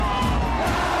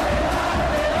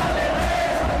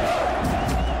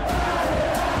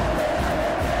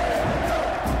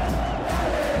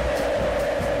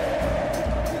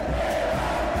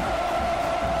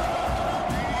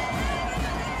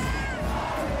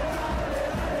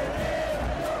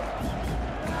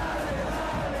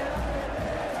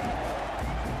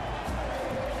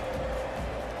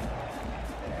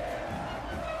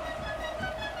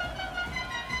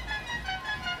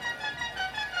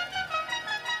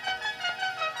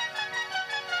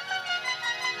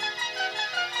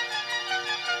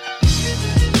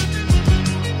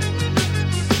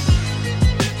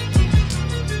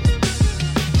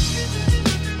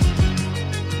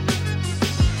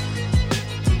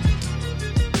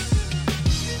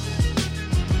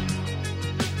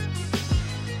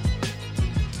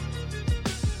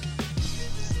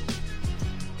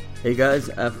Hey guys,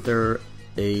 after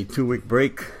a 2-week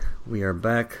break, we are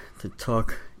back to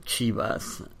talk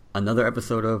Chivas. Another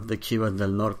episode of the Chivas Del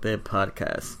Norte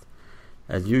podcast.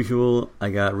 As usual, I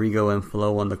got Rigo and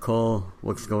Flo on the call.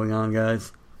 What's going on,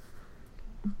 guys?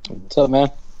 What's up,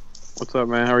 man? What's up,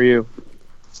 man? How are you?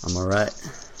 I'm alright.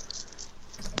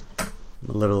 I'm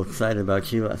a little excited about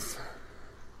Chivas.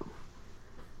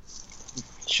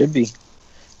 Should be.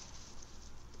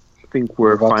 I think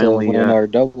we're about finally to win our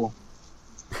double.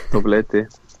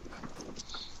 Doblete.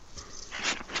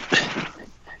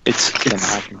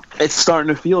 It's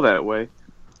starting to feel that way.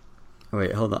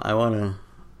 Wait, hold on. I wanna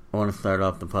start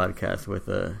off the podcast with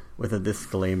a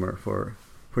disclaimer for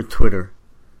Twitter.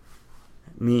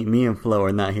 Me and Flo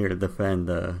are not here to defend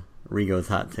Rigo's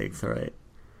hot takes, all right?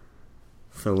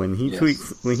 So when he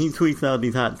tweets out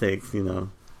these hot takes,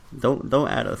 don't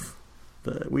add us.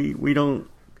 We're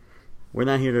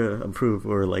not here to approve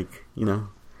or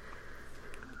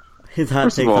his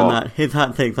hot takes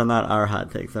are not our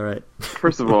hot takes, all right?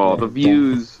 First of all, the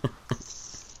views of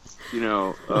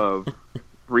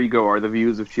Rigo are the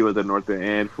views of Chivas Del Norte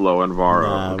and Flo and Varo.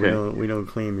 Nah, okay? we don't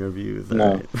claim your views.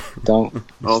 No, right? Don't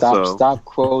Also, stop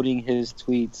quoting his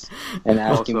tweets and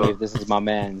asking me if this is my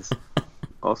man's.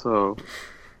 Also,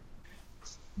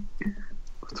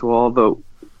 to all the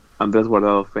Andres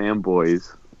Guardado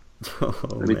fanboys,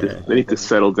 they need to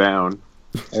settle down.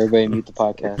 Everybody mute the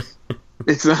podcast.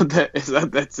 It's not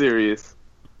that serious.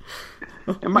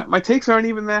 And my takes aren't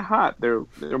even that hot. They're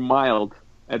mild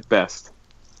at best.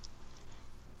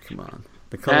 Come on.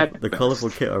 The colorful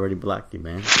kid already blocked you,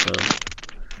 man. So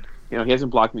he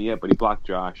hasn't blocked me yet, but he blocked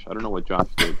Josh. I don't know what Josh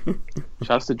did.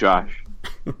 Shouts to Josh.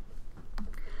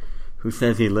 Who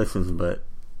says he listens but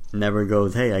never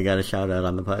goes, hey, I got a shout out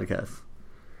on the podcast.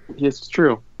 Yes, it's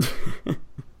true.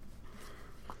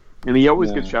 And he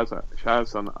always gets shouts on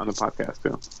the podcast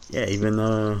too. Yeah, even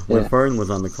when Fern was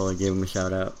on the call, I gave him a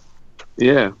shout out.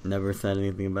 Yeah. Never said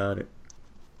anything about it.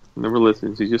 Never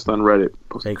listens. He's just on Reddit,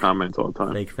 posting comments all the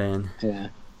time. Fake fan. Yeah.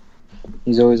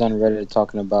 He's always on Reddit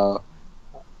talking about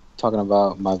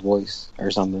my voice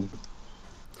or something.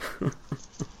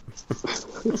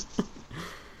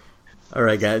 All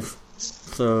right, guys.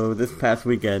 So this past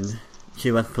weekend,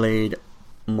 Chivas played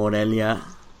Morelia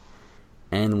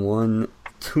and won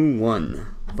 2-1.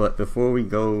 But before we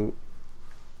go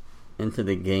into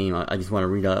the game, I just want to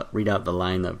read out the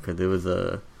lineup because it was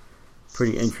a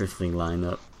pretty interesting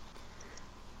lineup.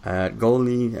 At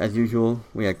goalie, as usual,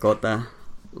 we had Cota.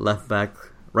 Left back,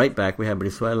 right back, we had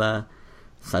Brizuela,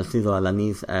 Salcido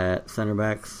Alanis at center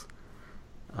backs,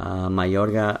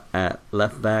 Mayorga at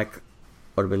left back,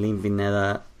 Orbelin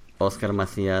Pineda, Oscar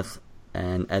Macias,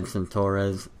 and Edson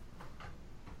Torres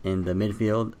in the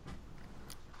midfield.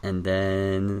 And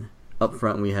then up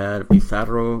front we had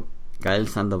Pizarro, Gael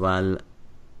Sandoval,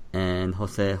 and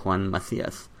Jose Juan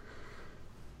Macias.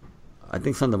 I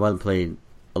think Sandoval played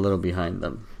a little behind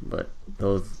them, but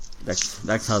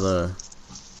that's how the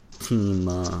team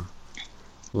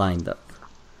lined up.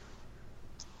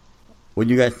 What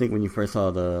did you guys think when you first saw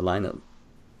the lineup?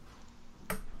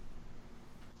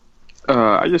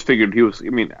 I just figured he was. I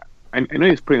mean, I know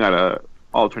he was putting out a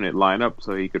alternate lineup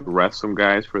so he could rest some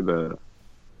guys for the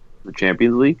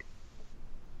Champions League,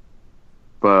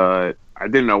 but I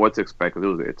didn't know what to expect.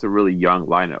 It's a really young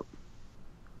lineup.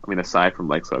 I mean, aside from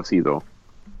Salcido,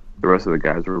 the rest of the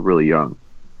guys were really young.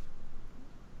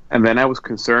 And then I was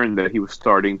concerned that he was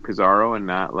starting Pizarro and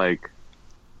not I'm like,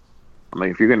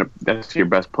 if that's your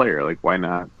best player, why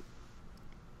not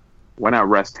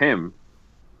rest him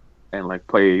and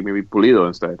play maybe Pulido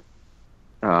instead?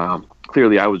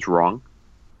 Clearly I was wrong.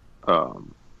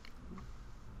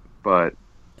 But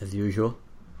as usual,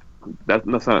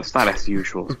 it's not as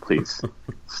usual. Please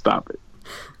stop it.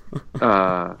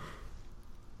 But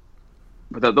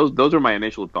those are my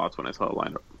initial thoughts when I saw the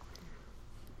lineup.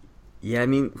 Yeah, I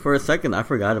mean, for a second I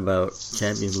forgot about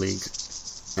Champions League,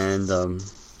 and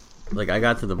I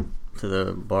got to the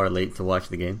bar late to watch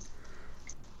the game,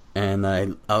 and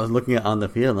I was looking on the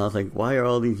field and I was like, why are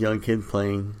all these young kids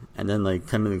playing? And then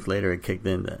 10 minutes later it kicked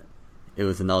in that it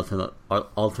was an alternate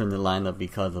lineup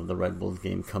because of the Red Bulls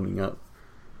game coming up.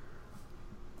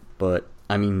 But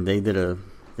I mean, they did a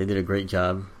great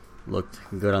job, looked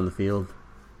good on the field.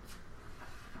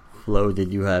 Flo,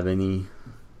 did you have any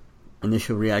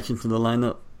initial reaction to the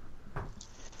lineup?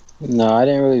 No, I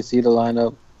didn't really see the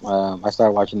lineup. I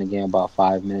started watching the game about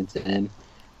 5 minutes in.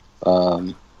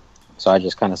 So I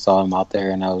just kind of saw him out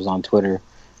there, and I was on Twitter,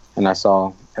 and I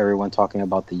saw everyone talking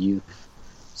about the youth.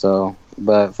 So,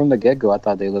 but from the get-go, I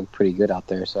thought they looked pretty good out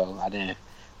there, so I didn't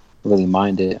really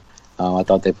mind it. I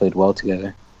thought they played well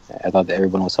together. I thought that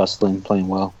everyone was hustling, playing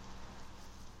well.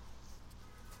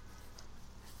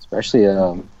 especially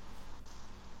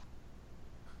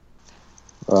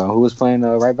who was playing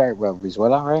right back?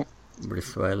 Brizuela, right?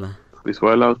 Brizuela.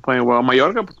 Brizuela was playing well.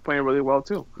 Mayorga was playing really well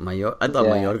too. I thought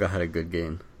Mayorga had a good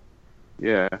game.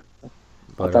 Yeah.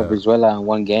 I thought Brizuela in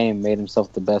one game made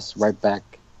himself the best right back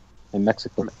in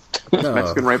Mexico. No.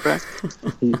 Mexican right back?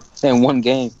 In one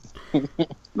game.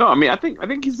 No, I mean I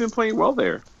think he's been playing well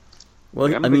there. Well,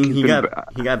 like, I mean he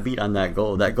got beat on that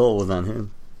goal. That goal was on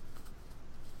him.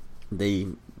 They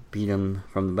beat him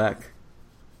from the back.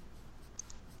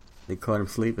 They caught him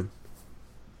sleeping.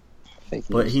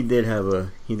 But he did have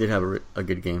a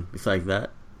good game besides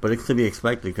that. But it's to be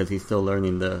expected because he's still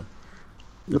learning the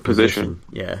position.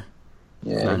 Yeah.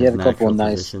 Yeah, he had a couple of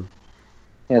nice.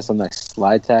 He had some nice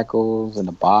slide tackles in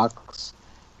the box.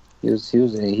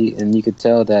 And you could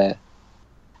tell that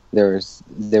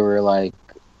they were like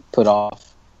put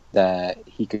off that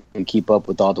he could keep up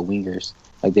with all the wingers.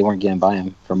 Like they weren't getting by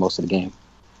him for most of the game.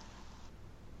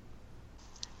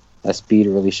 That speed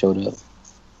really showed up.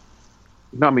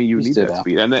 No, I mean you need that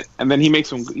speed, and then he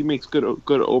makes good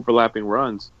overlapping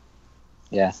runs.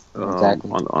 Yeah,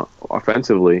 exactly. On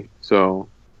offensively, so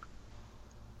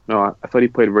no, I thought he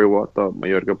played very well. I thought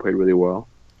Mayorga played really well.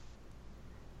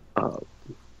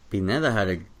 Pineda had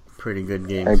a pretty good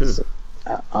game too.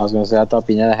 I was gonna say I thought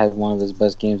Pineda had one of his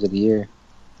best games of the year.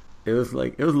 It was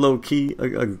low key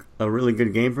a really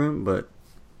good game for him, but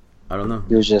I don't know.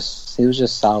 He was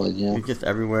just solid, you know. He was just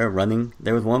everywhere running.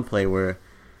 There was one play where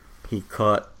he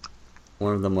caught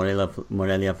one of the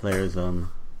Morelia players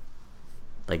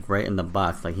like right in the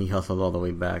box. Like he hustled all the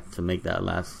way back to make that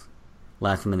last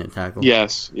minute tackle.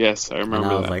 Yes, I remember. And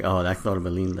I was that. like, oh, that's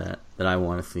Orbelin that I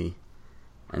want to see.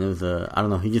 And it was I don't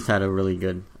know. He just had a really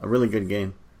good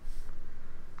game.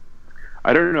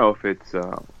 I don't know if it's I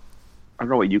don't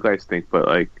know what you guys think, but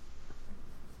like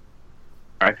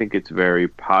I think it's very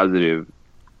positive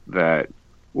that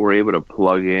we're able to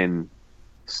plug in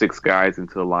 6 guys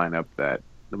into the lineup that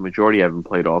the majority haven't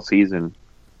played all season,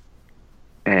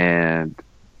 and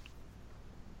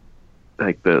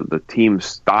like the team's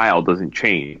style doesn't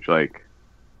change. Like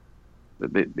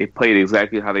they played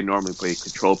exactly how they normally play: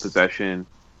 control possession.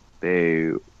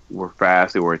 They were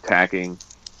fast. They were attacking,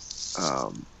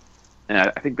 and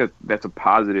I think that's a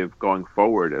positive going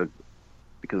forward.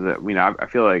 Because I mean, I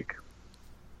feel like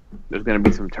there's going to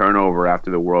be some turnover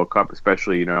after the World Cup,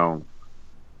 especially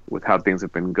with how things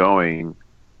have been going.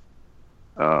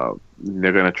 They're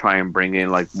going to try and bring in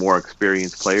like more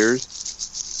experienced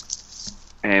players,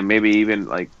 and maybe even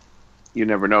like you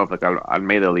never know if like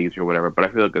Almeida leaves or whatever. But I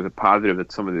feel like it's a positive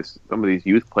that some of these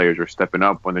youth players are stepping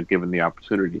up when they're given the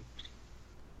opportunity.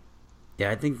 Yeah,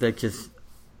 I think that just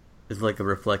is like a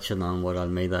reflection on what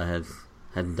Almeida has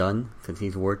done, because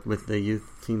he's worked with the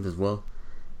youth teams as well,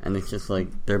 and it's just like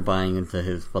they're buying into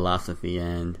his philosophy,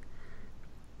 and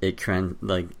it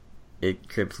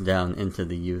trips down into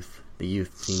the youth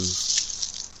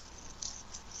teams.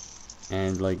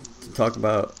 And like to talk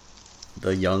about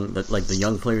the young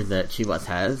players that Chivas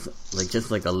has, like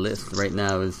just like a list right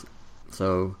now is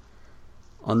so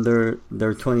under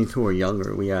they're 22 or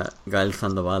younger. We got Gael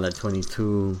Sandoval at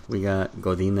 22. We got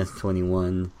Godínez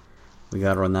 21. We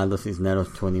got Ronaldo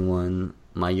Cisneros 21.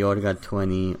 Mayorga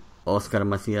 20. Oscar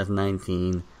Macias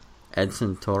 19.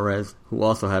 Edson Torres, who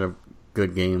also had a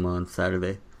good game on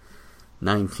Saturday,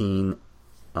 19.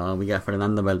 We got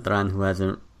Fernando Beltran, who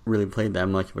hasn't really played that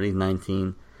much, but he's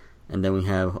 19. And then we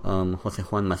have Jose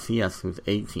Juan Macias, who's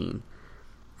 18.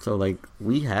 So like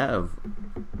we have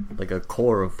like a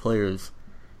core of players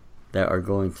that are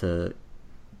going to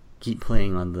keep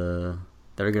playing that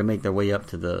are going to make their way up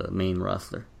to the main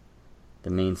roster, the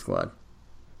main squad.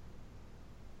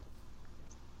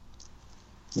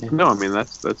 No, I mean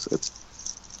it's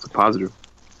a positive.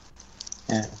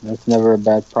 Yeah, that's never a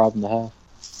bad problem to have.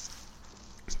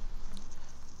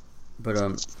 But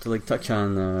to like touch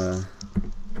on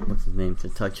what's his name? To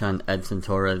touch on Edson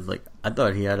Torres, like I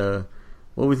thought he had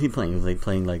what was he playing? He was like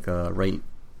playing like right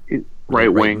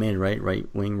wing mid, right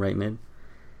wing, right mid.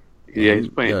 Yeah, he's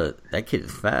playing. That kid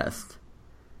is fast.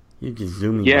 You're just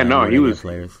zooming. Yeah, no, he was.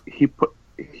 Players.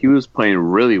 He was playing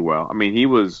really well. I mean, he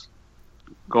was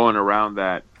going around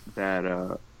that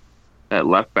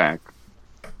left back.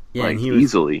 Yeah, like, and he was,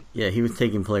 easily. Yeah, he was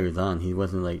taking players on. He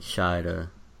wasn't like shy to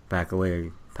back away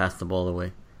or pass the ball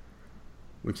away,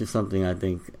 which is something I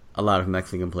think a lot of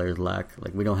Mexican players lack.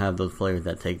 Like we don't have those players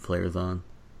that take players on.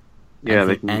 Yeah,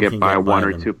 they can get by one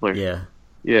or two players. Yeah.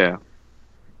 Yeah.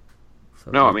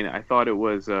 So, no, I mean, I thought it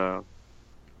was. I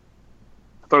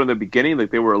thought in the beginning,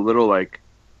 like they were a little like,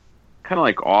 kind of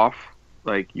like off.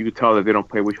 Like you could tell that they don't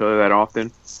play with each other that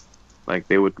often. Like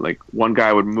they would like one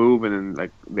guy would move and then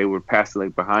like they would pass it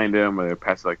like behind him or they would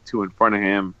pass it like two in front of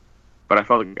him. But I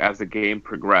felt like as the game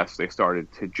progressed, they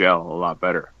started to gel a lot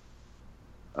better.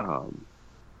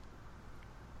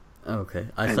 Okay,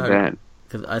 I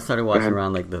started watching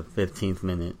around like the 15th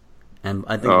minute, and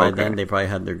I think by then they probably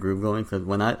had their groove going. Because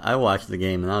when I watched the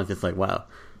game, and I was just like, wow,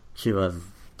 Chivas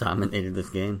dominated this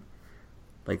game.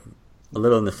 Like a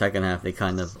little in the second half, they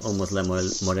kind of almost let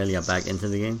Morelia back into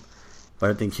the game, but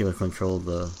I think Chivas controlled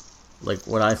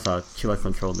what I saw. Chivas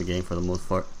controlled the game for the most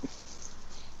part.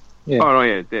 Yeah. Oh no,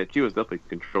 yeah, Chivas definitely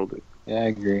controlled it. Yeah, I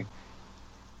agree.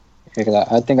 Yeah,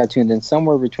 I think I tuned in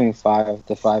somewhere between 5 and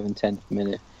 10th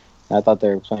minute. I thought they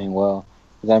were playing well.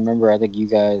 Because I remember, I think you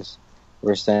guys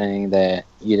were saying that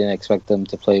you didn't expect them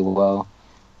to play well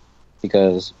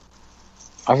because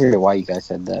I forget why you guys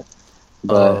said that.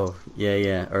 But,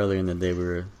 yeah. Earlier in the day, we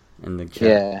were in the chat.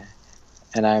 Yeah,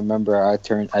 and I remember I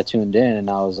tuned in and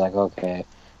I was like, okay,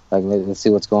 like let's see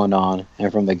what's going on. And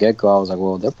from the get go, I was like,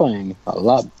 well, they're playing a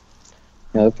lot.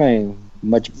 They're playing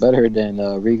much better than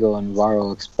Rigo and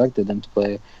Varo expected them to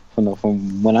play.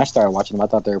 From when I started watching them, I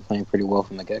thought they were playing pretty well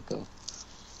from the get go.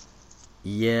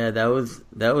 Yeah, that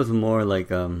was more like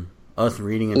us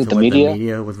reading into the what media? the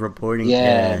media was reporting.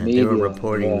 Yeah, they were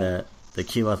reporting that the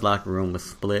Chivas locker room was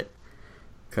split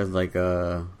because like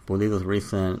Pulido's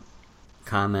recent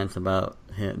comments about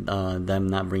them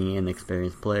not bringing in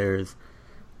experienced players,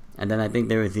 and then I think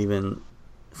there was even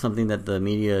something that the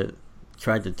media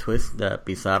tried to twist that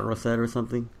Pizarro said or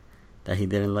something. That he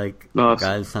didn't like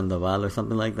Gal Sandoval or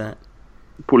something like that.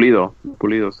 Pulido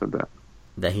said that.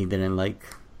 That he didn't like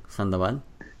Sandoval?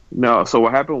 No, so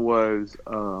what happened was,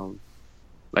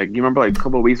 like, you remember like a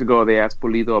couple of weeks ago they asked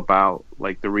Pulido about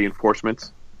like the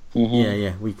reinforcements? Mm-hmm.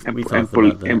 Yeah, we talked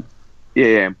about that.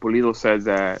 And Pulido says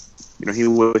that, he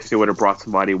wished they would have brought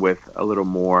somebody with a little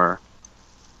more,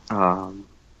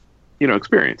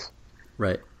 experience.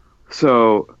 Right.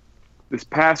 So, this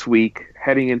past week,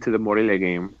 heading into the Morelia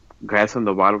game, Gal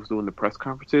Sandoval was doing the press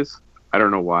conferences. I don't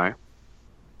know why.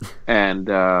 And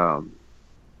I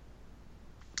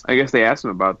guess they asked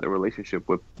him about the relationship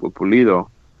with Pulido,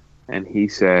 and he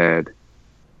said,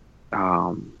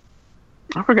 I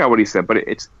forgot what he said, but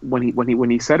it's when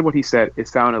he said what he said, it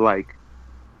sounded like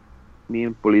me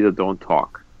and Pulido don't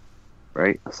talk,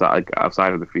 right?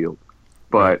 Outside of the field,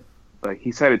 but like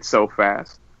he said it so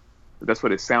fast. That's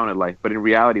what it sounded like. But in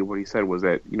reality, what he said was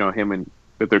that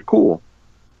that they're cool.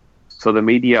 So the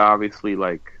media obviously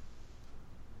like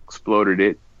exploded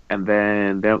it, and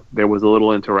then there was a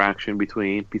little interaction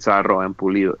between Pizarro and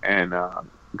Pulido and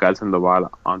Gal Sandoval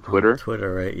on Twitter. On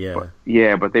Twitter, right?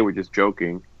 Yeah. But they were just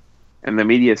joking, and the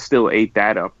media still ate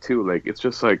that up too. Like it's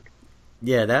just like,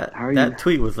 that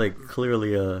tweet was like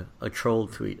clearly a troll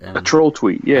tweet. And a troll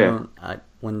tweet, yeah.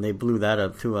 When they blew that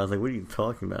up too, I was like, "What are you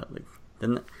talking about?" Like,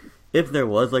 if there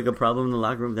was like a problem in the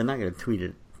locker room, they're not gonna tweet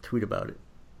about it.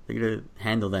 They're gonna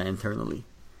handle that internally.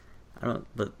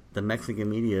 But the Mexican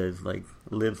media is like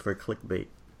lives for clickbait.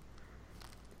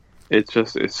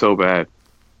 It's so bad.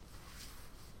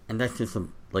 And that's just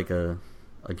a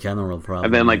general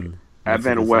problem. And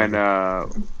then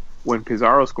when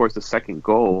Pizarro scores the second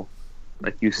goal,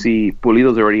 like you see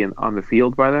Pulido's already on the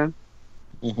field by then,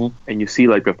 and you see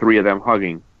like the three of them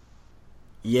hugging.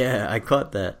 Yeah, I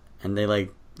caught that, and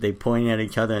they point at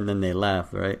each other and then they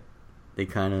laugh, right? They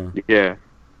kind of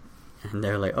and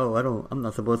they're like, "Oh, I'm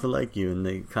not supposed to like you," and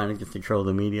they kind of just to troll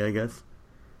the media, I guess.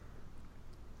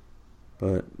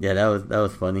 But yeah, that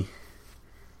was funny.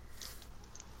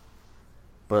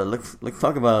 But let's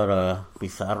talk about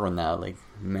Pizarro now, like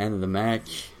man of the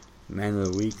match, man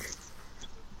of the week.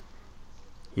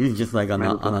 He was just like on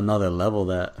another level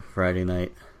that Friday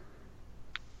night.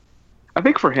 I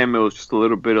think for him it was just a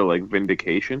little bit of like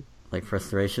vindication, like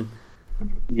frustration.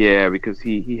 Yeah, because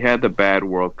he had the bad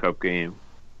World Cup game,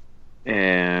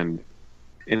 and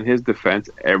in his defense,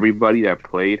 everybody that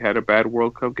played had a bad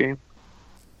World Cup game.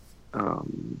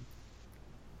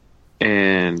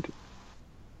 And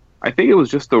I think it was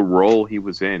just the role he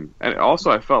was in. And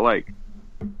also I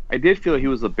did feel he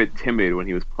was a bit timid when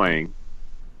he was playing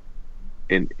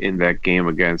in that game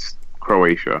against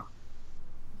Croatia.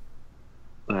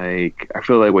 Like, I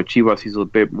feel like with Chivas, he's a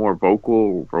bit more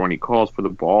vocal for when he calls for the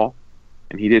ball.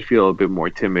 And he did feel a bit more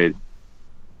timid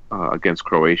against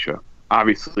Croatia.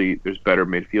 Obviously, there's better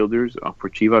midfielders for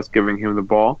Chivas giving him the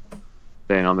ball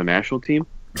than on the national team.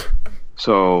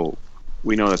 So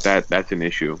we know that's an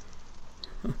issue.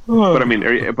 But I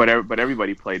mean, but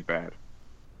everybody played bad.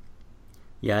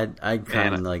 Yeah, I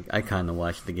kind of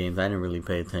watched the games. I didn't really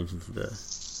pay attention to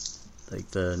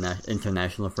the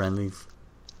international friendlies.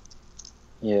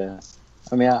 Yeah,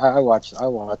 I mean, I watched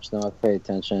them. I paid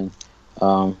attention.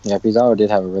 Yeah, Pizarro did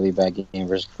have a really bad game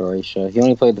versus Croatia. He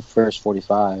only played the first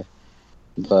 45,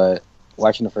 but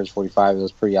watching the first 45, it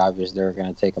was pretty obvious they were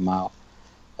going to take him out.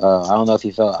 I don't know if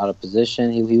he felt out of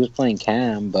position. He was playing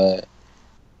Cam, but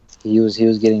he was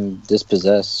getting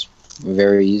dispossessed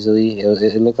very easily.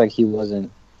 It looked like he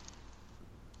wasn't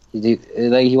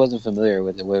familiar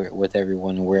with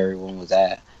everyone and where everyone was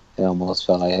at. It almost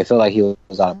felt like he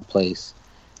was out of place,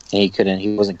 and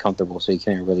he wasn't comfortable, so he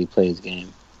couldn't really play his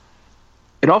game.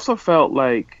 It also felt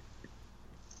like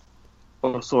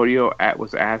Osorio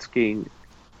was asking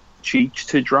Cheech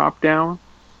to drop down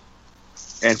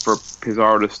and for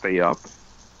Pizarro to stay up.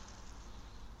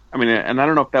 I mean, and I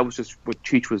don't know if that was just what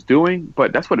Cheech was doing,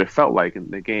 but that's what it felt like in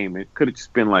the game. It could have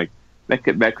just been like that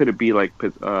could be like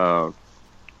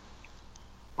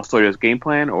Osorio's game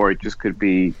plan, or it just could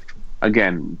be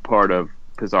again part of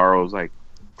Pizarro's like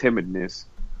timidness.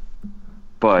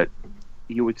 But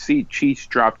you would see Cheech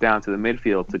drop down to the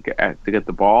midfield to get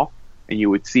the ball, and you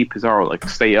would see Pizarro like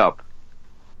stay up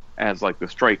as like the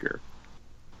striker.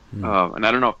 And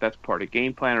I don't know if that's part of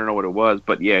game plan. I don't know what it was,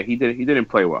 but yeah, he didn't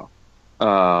play well.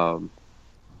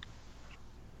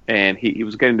 And he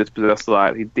was getting dispossessed a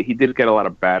lot. He did get a lot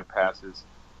of bad passes.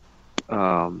 But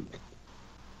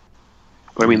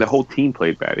I mean, the whole team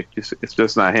played bad. It's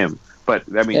just not him. But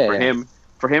I mean,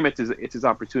 for him, it's his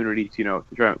opportunity to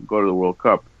try and go to the World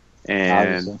Cup,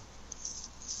 and obviously.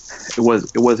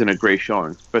 It wasn't a great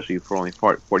showing, especially for only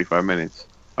 45 minutes.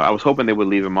 I was hoping they would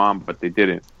leave him on, but they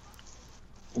didn't.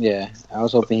 Yeah, I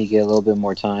was hoping he'd get a little bit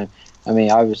more time. I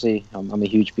mean, obviously, I'm a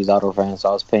huge Pizarro fan, so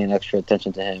I was paying extra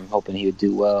attention to him, hoping he would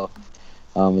do well.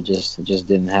 It just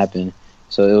didn't happen.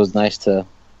 So it was nice to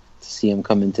see him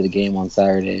come into the game on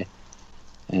Saturday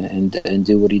and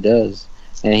do what he does.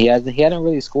 And he hadn't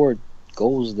really scored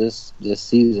goals this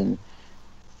season.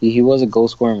 He was a goal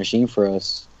scoring machine for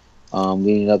us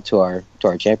leading up to our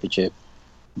championship,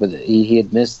 but he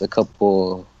had missed a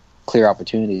couple clear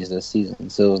opportunities this season.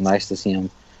 So it was nice to see him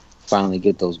finally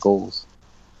get those goals.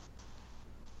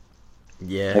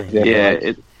 Yeah.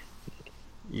 You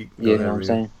know what I'm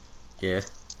saying? Yeah.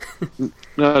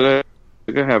 No,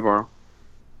 go ahead, Varl.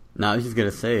 No, I was just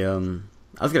gonna say, I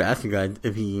was gonna ask you guys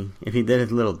if he did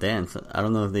his little dance. I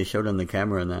don't know if they showed on the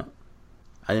camera or not.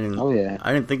 I didn't. Oh yeah.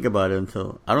 I didn't think about it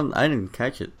until I didn't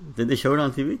catch it. Did they show it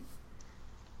on TV?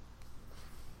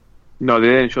 No, they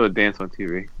didn't show the dance on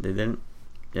TV. They didn't.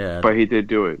 Yeah. But he did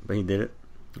do it. But he did it.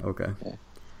 Okay. Yeah.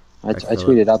 I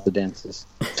tweeted out the dances.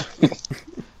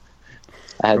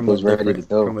 I had those ready to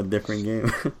go from a different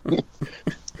game.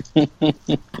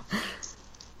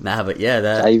 Nah, but yeah,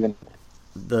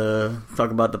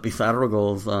 talk about the Pizarro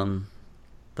goals.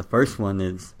 The first one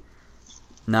is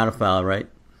not a foul, right?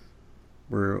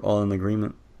 We're all in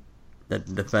agreement that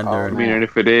the defender. I mean, and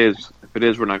if it is,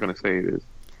 we're not going to say it is.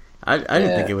 I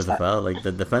didn't think it was a foul. Like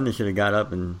the defender should have got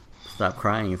up and stopped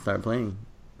crying and started playing.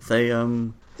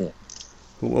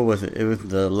 What was it? It was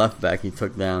the left back he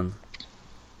took down.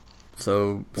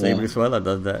 So say Brizuela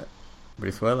does that.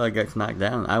 Brizuela gets knocked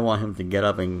down. I want him to get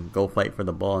up and go fight for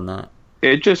the ball, not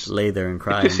lay there and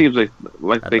cry. It just seems like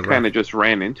they kind of just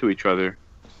ran into each other.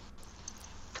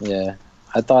 Yeah,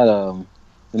 I thought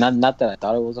not that I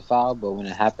thought it was a foul, but when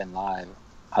it happened live,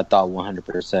 I thought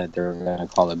 100% they were going to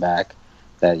call it back.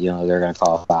 That they're going to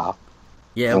call a foul.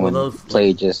 Yeah, and well, when those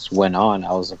play just went on,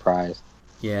 I was surprised.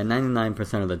 Yeah,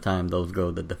 99% of the time those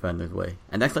go the defender's way,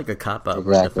 and that's like a cop out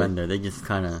Exactly. for the defender. They just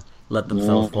kind of let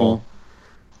themselves fall.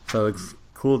 So it's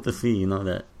cool to see,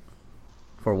 that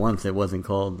for once it wasn't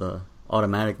called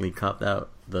automatically copped out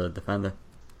the defender.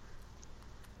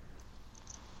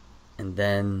 And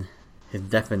then his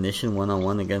definition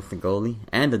 1-on-1 against the goalie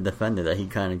and the defender that he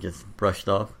kind of just brushed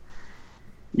off.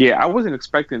 Yeah, I wasn't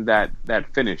expecting that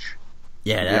finish.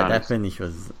 Yeah, that finish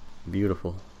was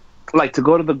beautiful. Like to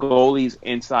go to the goalie's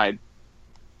inside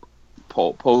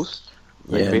post.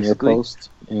 Yeah, near post.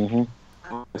 Mm-hmm.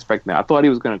 I wasn't expecting that. I thought he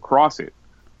was going to cross it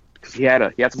because he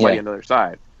had somebody on the other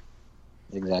side.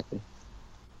 Exactly.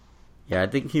 Yeah, I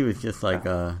think he was just like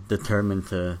determined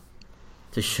to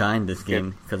shine this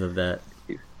game because of that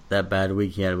bad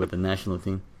week he had with the national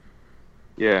team.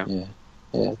 Yeah.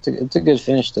 It's a good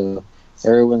finish though.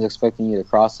 Everyone's expecting you to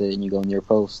cross it and you go near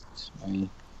post. I mean,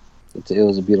 it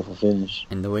was a beautiful finish.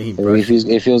 And the way he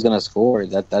if he was going to score,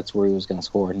 that's where he was going to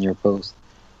score, near post.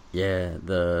 Yeah,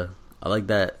 I like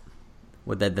that.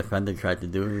 What that defender tried to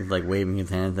do, he was like waving his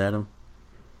hands at him,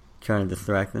 trying to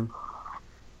distract him.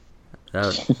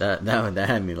 That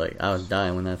had me like I was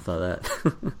dying when I saw that.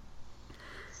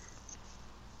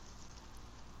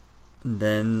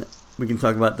 Then we can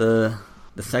talk about the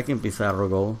second Pizarro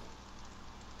goal,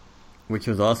 which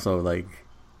was also like,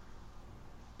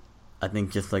 I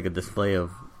think just like a display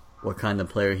of what kind of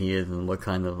player he is and what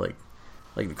kind of like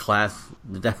the class,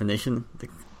 the definition,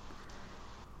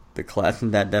 the class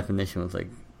in that definition was like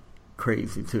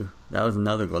crazy too. That was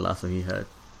another golazo he had.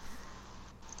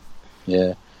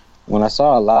 Yeah. When I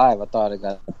saw it live, I thought it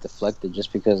got deflected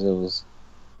just because it was.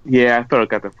 Yeah, I thought it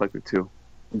got deflected too.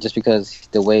 Just because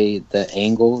the way the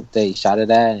angle they shot it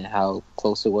at and how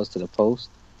close it was to the post.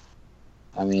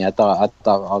 I mean, I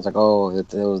was like, oh,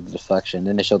 it was the deflection.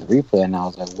 Then they showed the replay, and I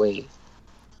was like, wait,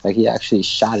 like he actually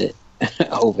shot it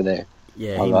over there.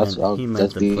 Yeah,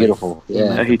 that's beautiful.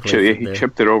 Yeah, he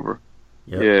chipped it over.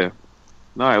 Yep. Yeah,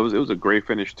 no, it was a great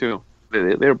finish too.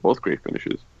 They were both great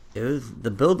finishes.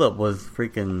 The build up was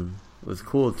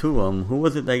cool too. Who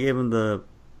was it that gave him the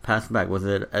pass back? Was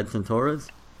it Edson Torres?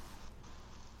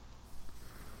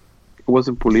 It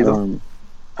wasn't Pulido.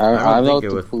 I know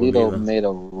Pulido made a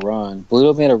run.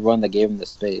 Pulido made a run that gave him the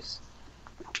space,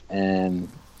 and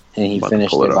he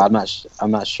finished it. But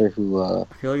I'm not sure who. I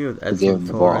feel like it was Edson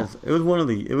Torres. It was one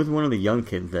of the young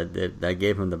kids that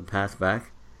gave him the pass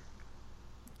back,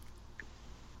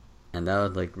 and that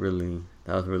was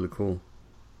really cool.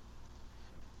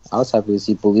 I was happy to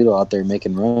see Pulido out there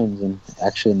making runs and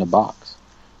actually in the box.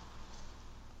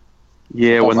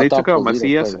 Yeah, when they took out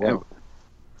Macias,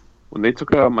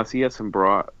 and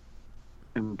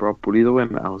brought Pulido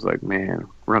in, I was like, man,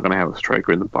 we're not gonna have a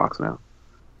striker in the box now.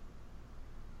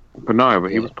 But no,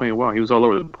 he was playing well. He was all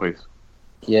over the place.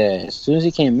 Yeah, as soon as he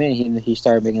came in, he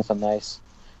started making some nice,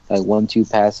 like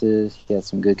 1-2 passes. He had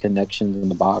some good connections in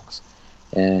the box.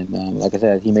 And like I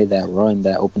said, he made that run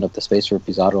that opened up the space for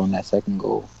Pizarro on that second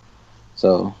goal.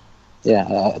 So, yeah,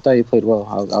 I thought he played well.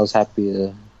 I was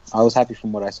happy. I was happy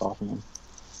from what I saw from him.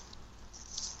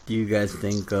 Do you guys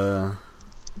think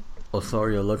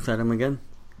Osorio looks at him again,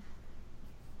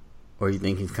 or you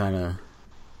think he's kind of?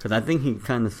 Because I think he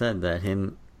kind of said that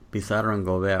Pizarro and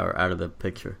Gobea are out of the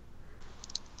picture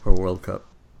for World Cup,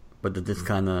 but did this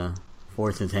kind of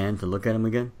force his hand to look at him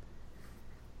again?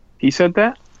 He said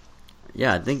that.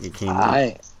 Yeah, I think it came up.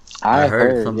 I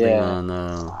heard something on.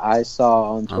 I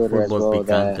saw on Twitter as well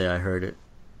Picante, I heard it.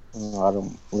 I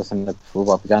don't listen to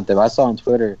Football Picante, but I saw on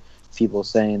Twitter people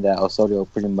saying that Osorio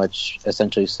pretty much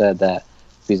essentially said that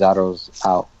Pizarro's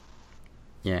out.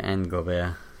 Yeah, and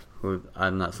Gobea, who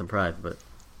I'm not surprised, but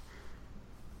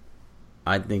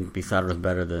I think Pizarro's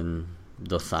better than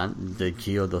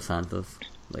Gio Dos Santos.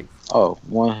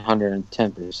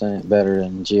 110% better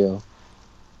than Gio.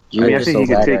 Gio is so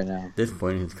bad right now. At this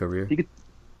point in his career,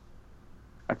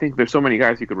 I think there's so many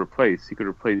guys he could replace. He could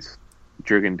replace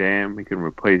Jürgen Damm. He can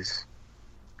replace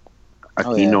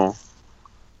Aquino.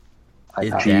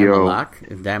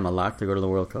 Is Damm a lock to go to the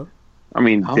World Cup? I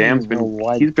mean, Damm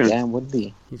would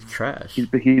be. He's trash.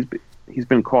 He's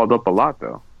been called up a lot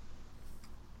though.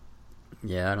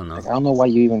 Yeah, I don't know. I don't know why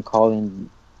you even call him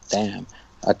Damm.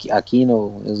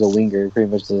 Aquino is a winger, pretty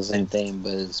much the same thing,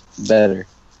 but it's better.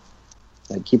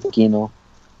 Keep Aquino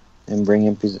and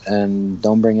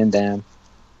don't bring in Damm.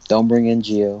 Don't bring in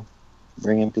Gio.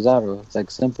 Bring in Pizarro.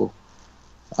 It's simple.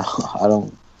 I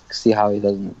don't see how he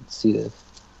doesn't see this.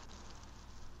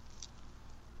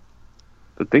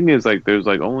 The thing is, there's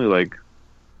only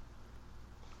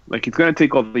he's gonna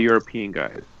take all the European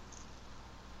guys,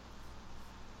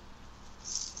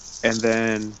 and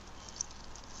then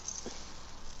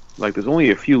there's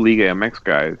only a few Liga MX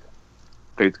guys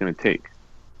that he's gonna take.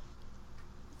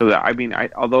 So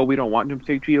although we don't want him to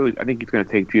take Gio, I think he's gonna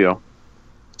take Gio.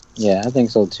 Yeah, I think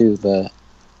so too, but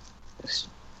it's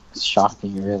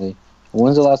shocking, really.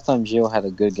 When's the last time Gio had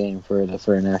a good game for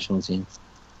a national team?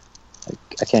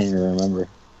 I can't even remember.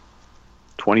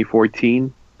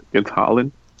 2014 against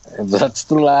Holland. That's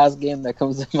the last game that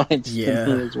comes to mind to me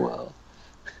as well.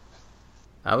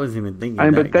 I wasn't even thinking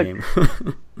that game.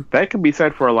 That can be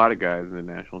said for a lot of guys in the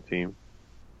national team.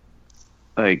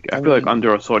 I feel like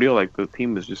under Osorio, the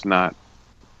team is just not.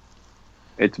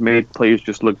 It's made players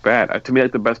just look bad. To me,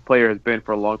 the best player has been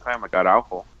for a long time,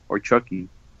 Araujo or Chucky.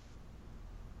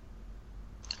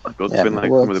 Those have been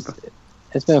some of the best.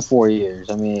 It's been 4 years.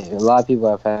 I mean, a lot of people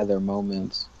have had their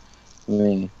moments. I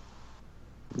mean,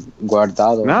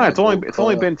 Guardado. No, it's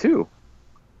only been 2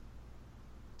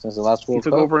 since the last World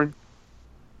Cup. He took over.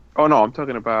 Oh no, I'm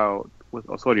talking about with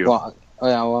Osorio.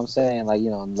 Well, I'm saying in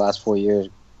the last 4 years,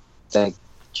 that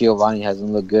Giovanni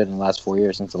hasn't looked good in the last 4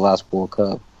 years since the last World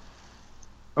Cup.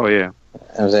 Oh yeah,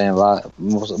 I'm saying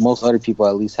most other people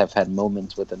at least have had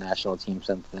moments with the national team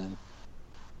since then,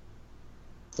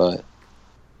 but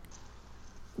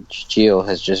Gio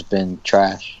has just been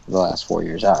trash the last 4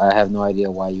 years. I have no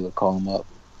idea why you would call him up.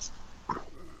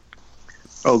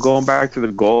 Oh, going back to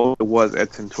the goal, it was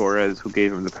Edson Torres who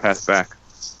gave him the pass back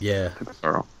Yeah, to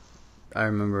Pizarro. I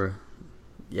remember.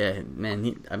 Yeah,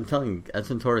 man, I'm telling you,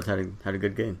 Edson Torres had a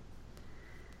good game.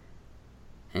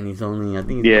 And he's only, I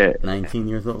think he's 19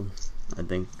 years old. I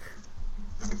think.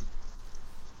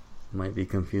 Might be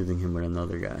confusing him with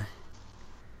another guy.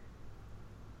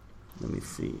 Let me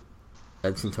see.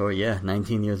 Edson Torres, yeah,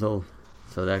 19 years old.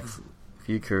 So that's the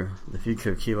future of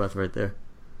Chivas right there.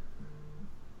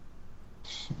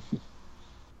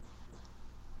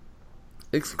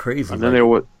 It's crazy. And then there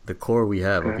was the core we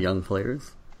have of young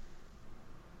players.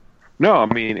 No, I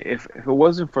mean, if it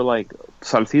wasn't for like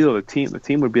Salcido, the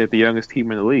team would be like the youngest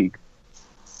team in the league.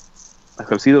 Like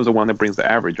Salcido's the one that brings the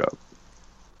average up.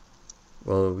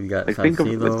 Well, we got Like,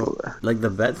 Salcido. Like the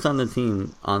bets on the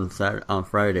team on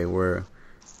Friday were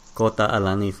Cota,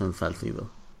 Alanis, and Salcido.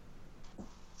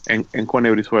 And Juan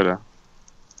Brizuela.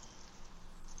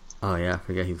 Oh yeah, I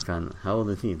forget he's kind of. How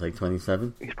old is he? Like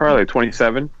 27? He's probably like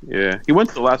 27. Yeah, he went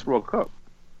to the last World Cup.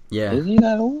 Yeah. Is he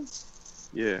that old?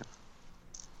 Yeah.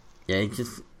 Yeah,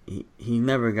 he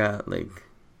never got like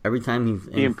every time he's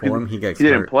in form he gets He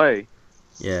didn't hurt. play.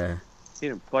 Yeah. He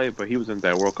didn't play, but he was in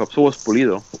that World Cup. So was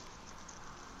Pulido.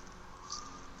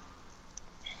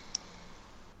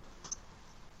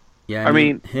 Yeah, I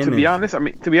mean, to be honest, go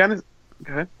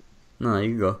ahead. No,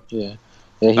 you go. Yeah.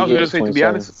 I was going to say, to be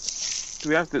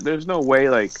honest, there's no way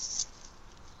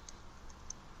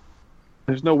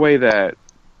that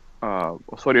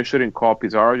Osorio shouldn't call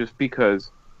Pizarro just because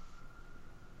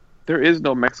there is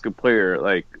no Mexican player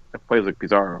like that plays like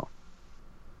Pizarro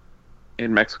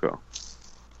in Mexico.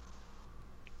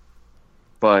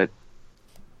 But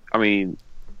I mean,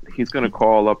 he's going to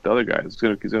call up the other guys. He's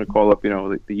going to call up,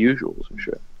 like the usuals and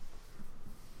shit.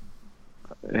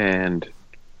 And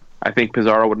I think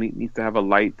Pizarro needs to have a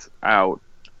lights out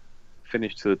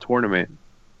finish to the tournament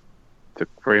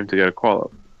for him to get a call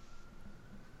up.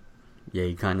 Yeah,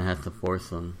 he kind of has to force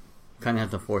him. Kind of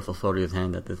has to force Osorio's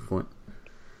hand at this point.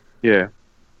 Yeah,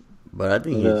 but I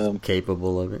think he's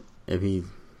capable of it. We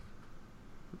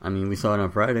saw it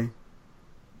on Friday.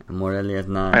 And Morelia is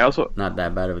not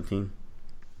that bad of a team.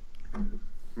 I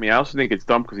mean, I also think it's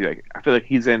dumb because I feel like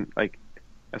he's in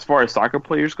as far as soccer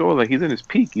players go, he's in his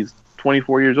peak. He's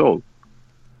 24 years old.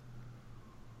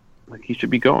 Like he should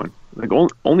be going. Like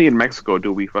only in Mexico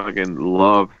do we fucking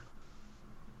love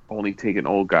only taking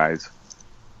old guys.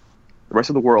 The rest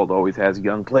of the world always has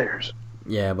young players.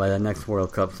 Yeah, by the next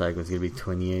World Cup cycle, he's gonna be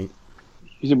 28.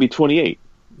 He's gonna be 28.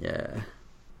 Yeah.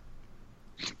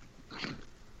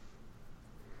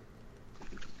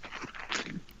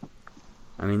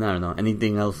 I mean, I don't know.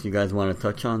 Anything else you guys want to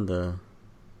touch on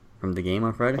from the game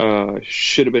on Friday?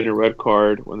 Should have been a red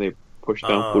card when they pushed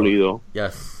down Pulido.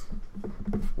 Yes.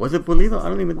 Was it Pulido? I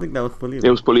don't even think that was Pulido. It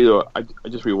was Pulido. I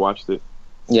just rewatched it.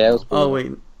 Yeah, it was Pulido. Oh,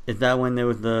 wait. Is that when there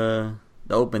was the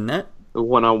open net? The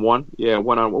one-on-one? Yeah,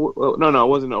 one-on-one. No, it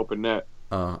wasn't an open net.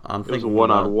 I'm thinking it was a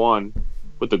one-on-one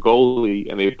with the goalie,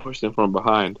 and they pushed him from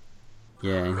behind.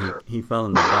 Yeah, and he fell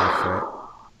in the box, right?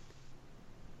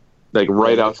 Like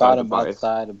right outside the box.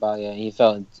 He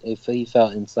fell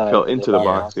inside. Fell into the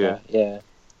box, yeah. Yeah.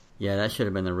 Yeah, that should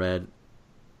have been a red.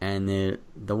 And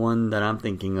the one that I'm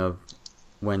thinking of,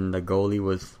 when the goalie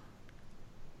was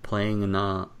playing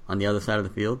on the other side of the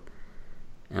field,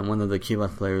 and one of the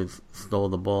Chivas players stole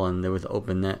the ball, and there was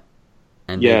open net,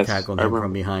 and they tackled him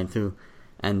from behind too.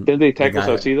 And did they tackle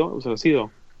Salcido? It was Salcido.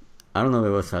 I don't know if it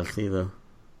was Salcido.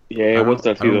 Yeah, it was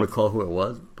Salcido. I don't recall who it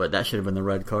was, but that should have been the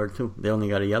red card too. They only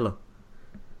got a yellow.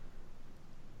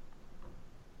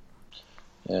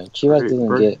 Yeah, Chivas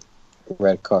doesn't get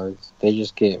red cards. They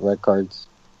just get red cards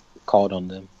called on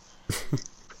them.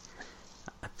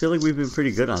 I feel like we've been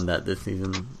pretty good on that this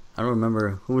season. I don't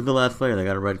remember who was the last player that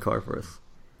got a red card for us.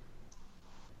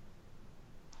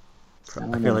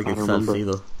 I feel like it's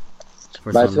Salcido.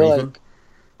 For some reason.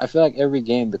 I feel like every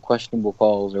game the questionable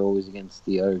calls are always against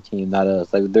the other team, not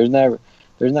us. Like there's not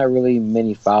really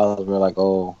many fouls where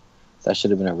that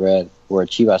should have been a red, where a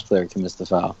Chivas player commits the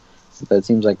foul. But it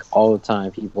seems like all the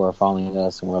time people are following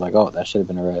us, and we're like, that should have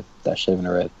been a red. That should have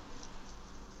been a red.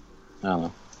 I don't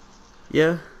know.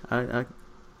 Yeah, I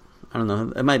don't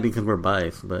know. It might be because we're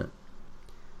biased, but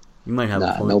you might have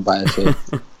a point. No bias here.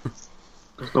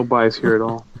 There's no bias here at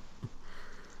all.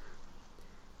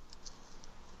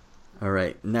 All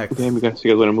right, next. Okay, you guys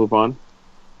want to move on?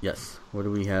 Yes. What do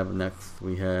we have next?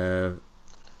 We have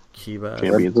Chivas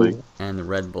Champions League and the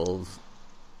Red Bulls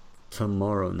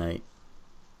tomorrow night.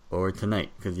 Or tonight,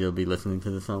 because you'll be listening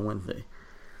to this on Wednesday.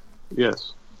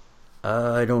 Yes.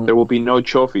 There will be no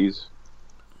trophies.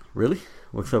 Really?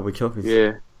 What's up with trophies?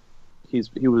 Yeah. He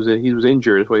was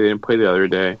injured. That's why he didn't play the other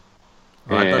day.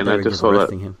 Oh, I thought And they I were just just saw that.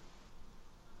 resting him.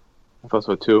 I thought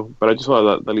so too. But I just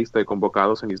saw the lista de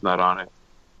convocados, and he's not on it.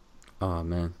 Oh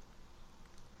man,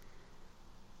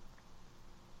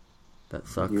 that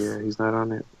sucks. Yeah, he's not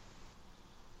on it.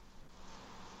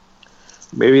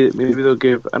 Maybe they'll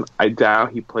give. I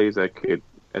doubt he plays that kid,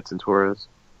 Edson Torres.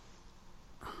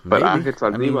 But Maybe. Ángel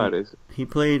Saldívar is. He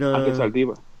played Ángel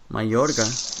Saldívar. Mallorca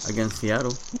against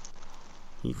Seattle.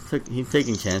 He's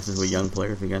taking chances with young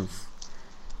players against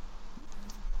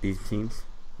these teams.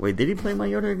 Wait, did he play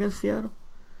Mallorca against Seattle?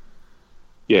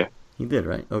 Yeah. He did,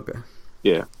 right? Okay.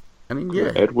 Yeah. I mean,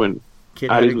 yeah. Edwin. Kid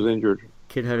Addis was injured.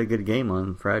 Kid had a good game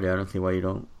on Friday. I don't see why you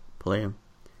don't play him.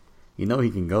 You know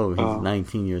he can go. He's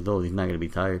 19 years old. He's not going to be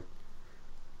tired.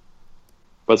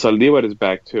 But Saldívar is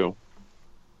back too.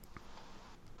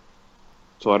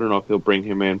 So I don't know if he'll bring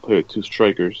him in, play with two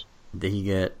strikers. Did he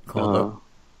get called up?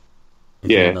 Is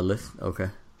yeah. he on the list? Okay.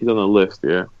 He's on the list,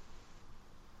 yeah.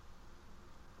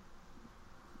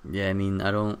 Yeah, I mean, I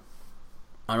don't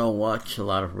watch a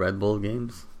lot of Red Bull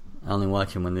games. I only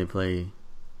watch them when they play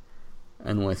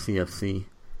NYCFC.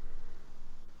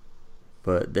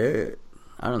 But I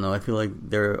don't know, I feel like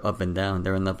they're up and down.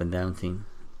 They're an up and down team.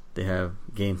 They have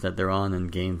games that they're on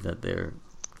and games that they're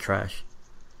trash.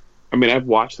 I mean, I've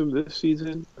watched them this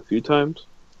season a few times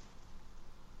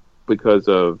because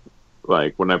of,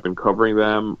 like, when I've been covering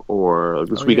them, or like,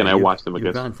 this weekend I watched them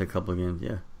against... You've gone to a couple of games,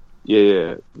 yeah.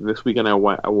 Yeah. This weekend I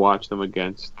watched them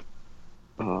against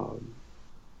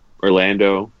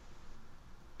Orlando,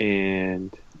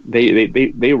 and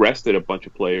they rested a bunch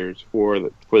of players for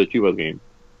the Chivas game.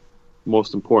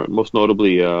 Most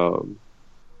notably,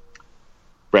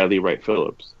 Bradley Wright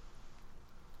Phillips.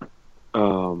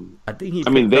 I think he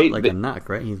picked up a knock,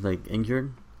 right? He's like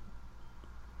injured.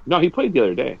 No, he played the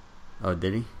other day. Oh,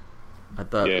 did he? I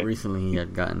thought recently he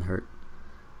had gotten hurt.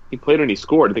 He played and he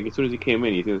scored. I think as soon as he came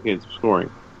in, he was getting some scoring.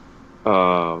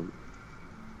 I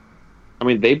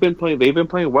mean, they've been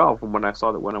playing well from when I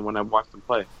saw that when I watched them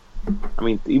play. I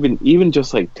mean, even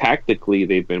just like tactically,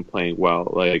 they've been playing well.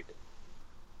 Like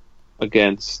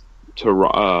against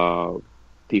Tijuana,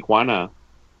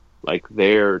 like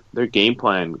their game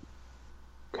plan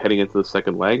heading into the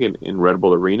second leg in Red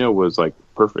Bull Arena was like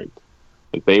perfect.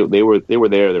 Like they were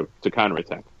there to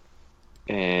counterattack,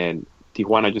 and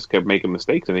Tijuana just kept making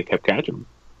mistakes and they kept catching them.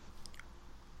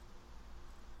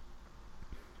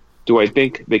 Do I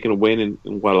think they can win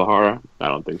in Guadalajara? I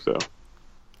don't think so.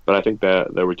 But I think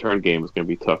that the return game is going to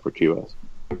be tough for Chivas.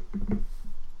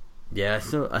 Yeah, I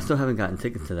still haven't gotten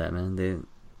tickets to that, man.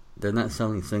 They're not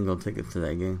selling single tickets to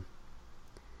that game.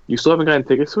 You still haven't gotten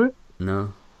tickets to it?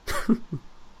 No.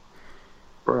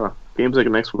 Bruh, game's like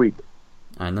next week.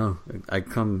 I know. I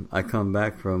come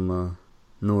back from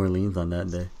New Orleans on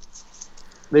that day.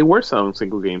 They were selling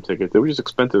single game tickets. They were just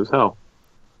expensive as hell.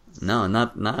 No,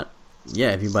 not.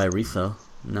 Yeah, if you buy resale,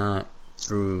 not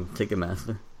through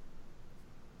Ticketmaster.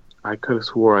 I could have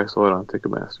swore I saw it on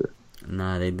Ticketmaster.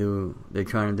 Nah, they do. They're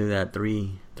trying to do that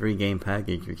three game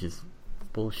package, which is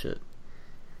bullshit.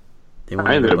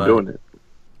 I ended up doing it.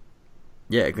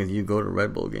 Yeah, because you go to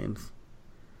Red Bull games.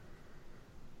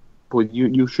 Well,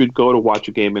 you should go to watch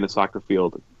a game in a soccer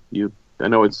field. I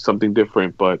know it's something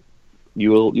different, but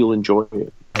you'll enjoy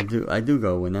it. I do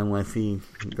go when NYC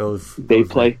goes. They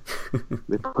play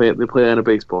on a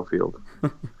baseball field.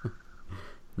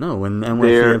 No, when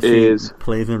NYCFC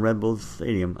plays in Red Bull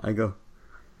Stadium, I go.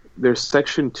 There's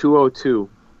section 202.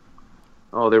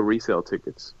 Oh, they're resale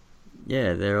tickets.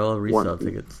 Yeah, they're all resale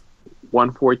tickets.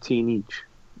 $114 each.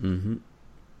 Mm-hmm.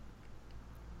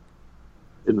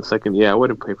 In the second, I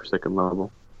wouldn't pay for second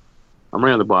level. I'm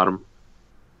right on the bottom.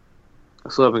 I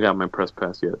still haven't got my press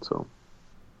pass yet, so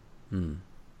I'm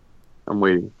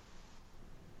waiting.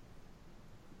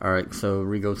 All right, so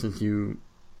Rigo, since you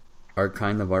are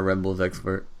kind of our Red Bulls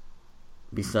expert,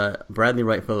 besides Bradley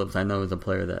Wright Phillips, I know is a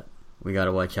player that we got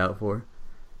to watch out for.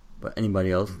 But anybody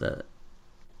else that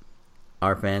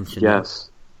our fans should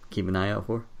keep an eye out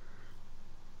for?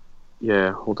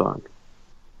 Yeah, hold on.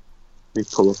 Let me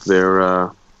pull up their,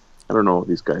 I don't know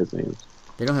these guys' names.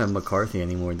 They don't have McCarthy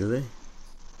anymore, do they?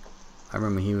 I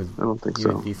remember he was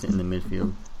decent in the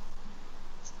midfield.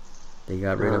 They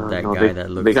got rid of that guy that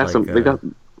looks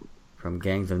from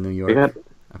Gangs of New York.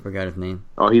 I forgot his name.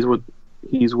 Oh, he's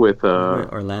with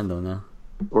Orlando now.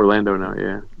 Orlando now,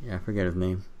 yeah. Yeah, I forget his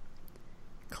name.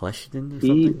 Kleshton or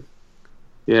something?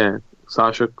 Yeah,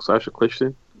 Sasha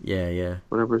Kleshton. Yeah.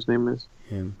 Whatever his name is.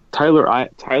 Him. Tyler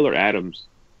Adams,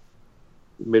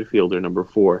 midfielder number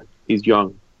 4. He's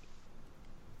young.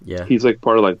 Yeah. He's like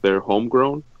part of like their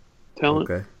homegrown talent.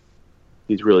 Okay.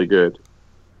 He's really good.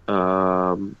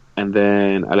 And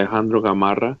then Alejandro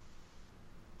Gamarra,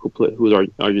 who's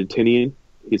Argentinian.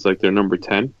 He's like their number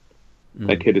 10.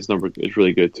 That kid is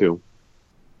really good too.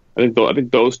 I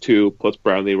think those two plus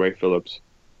Bradley Wright Phillips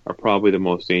are probably the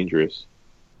most dangerous.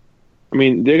 I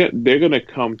mean, they're gonna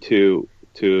come to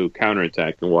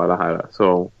counterattack in Guadalajara,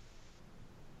 so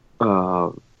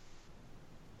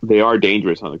they are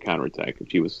dangerous on the counterattack. And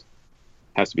Chivas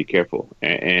has to be careful,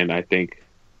 and I think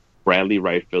Bradley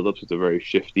Wright Phillips is a very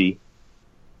shifty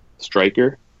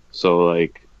striker. So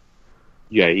like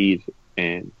Yair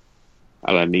and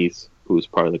Alanis, who's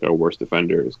probably like our worst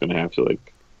defender, is gonna have to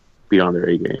like be on their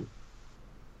A game.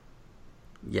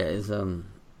 Yeah, is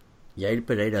Yair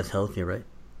Pereira's healthy, right?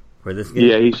 For this game?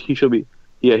 Yeah, he should be.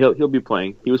 Yeah, he'll be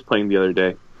playing. He was playing the other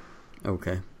day.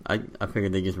 Okay, I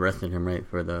figured they just rested him, right,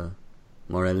 for the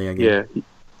Morelia game.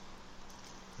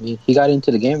 Yeah, he got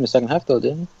into the game in the second half though,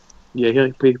 didn't he? Yeah,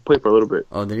 he played for a little bit.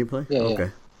 Oh, did he play? Yeah, okay.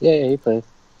 Yeah, he played.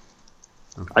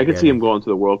 Okay, I could see him going to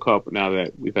the World Cup now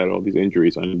that we've had all these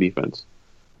injuries on defense.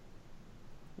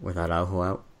 With Araujo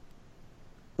out?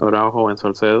 Araujo and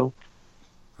Salcedo?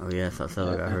 Oh, yeah,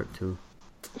 Salcedo got hurt too.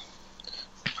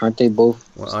 Aren't they both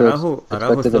Araujo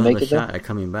still has a shot at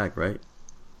coming back, right?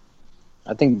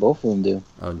 I think both of them do.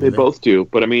 Oh, they both do,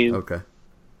 but I mean, okay.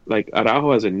 Like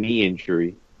Araujo has a knee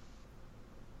injury,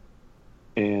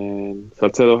 and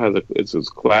Salcedo has it's his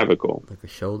clavicle, like a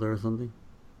shoulder or something.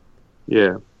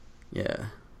 Yeah. Yeah.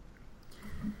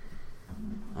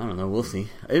 I don't know. We'll see.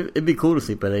 It'd be cool to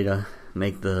see Pereira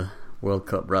make the World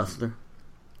Cup roster.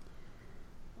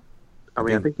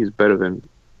 I think he's better than.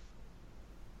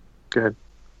 Go ahead.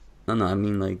 No. I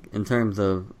mean, like in terms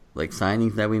of like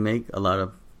signings that we make, a lot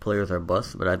of players are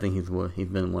busts, but I think he's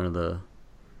been one of the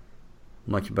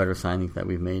much better signings that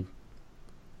we've made.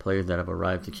 Players that have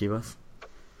arrived to Chivas.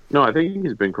 No, I think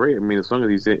he's been great. I mean, as long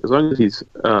as he's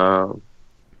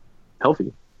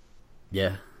healthy.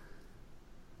 Yeah.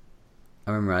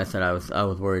 I remember I said I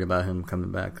was worried about him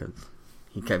coming back because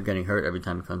he kept getting hurt every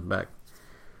time he comes back.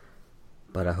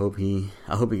 But I hope he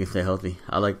can stay healthy.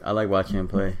 I like watching him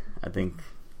play. I think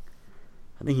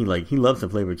he loves to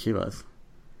play with Chivas.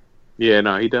 Yeah,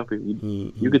 no, he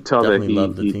definitely. You could tell that he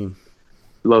loves the team.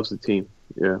 Loves the team.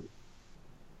 Yeah.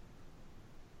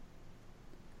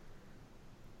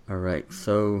 All right,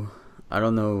 so I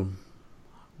don't know.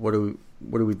 What do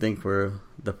we think for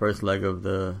the first leg of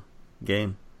the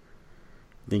game?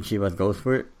 Think Chivas goes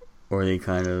for it, or they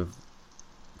kind of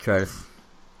try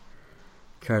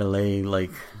to lay,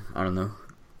 like, I don't know,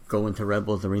 go into Red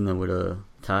Bulls Arena with a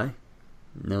tie,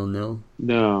 0-0?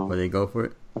 No, or they go for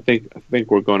it. I think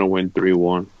we're going to win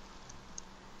 3-1.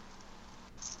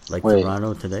 Like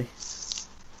Toronto today.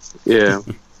 Yeah.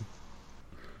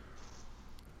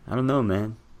 I don't know,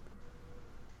 man.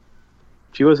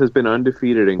 Chivas has been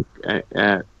undefeated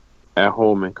at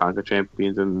home in Concacaf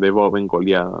Champions, and they've all been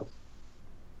goleadas.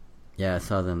 Yeah, I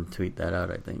saw them tweet that out,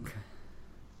 I think.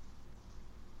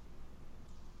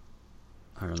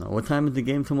 I don't know. What time is the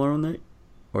game tomorrow night?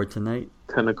 Or tonight?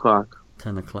 10 o'clock.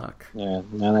 10 o'clock. Yeah,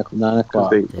 9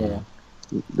 o'clock.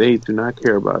 They do not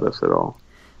care about us at all.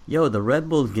 Yo, the Red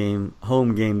Bulls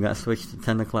home game got switched to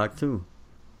 10 o'clock too.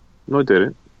 No, it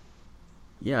didn't.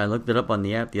 Yeah, I looked it up on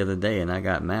the app the other day and I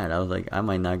got mad. I was like, I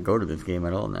might not go to this game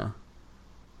at all now.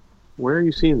 Where are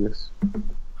you seeing this?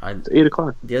 It's 8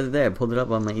 o'clock. The other day I pulled it up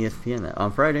on my ESPN app,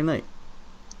 on Friday night.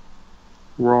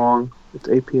 Wrong. It's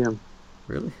 8 p.m.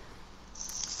 Really?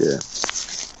 Yeah.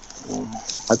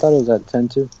 I thought it was at 10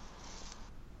 too.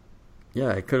 Yeah,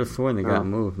 I could have sworn they got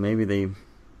moved. Maybe they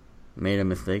made a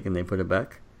mistake and they put it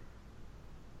back.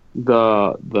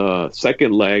 The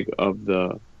second leg of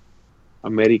the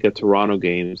America Toronto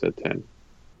game is at 10.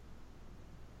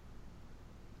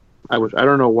 I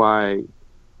don't know why.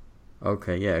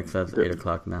 Okay, yeah, because that's 8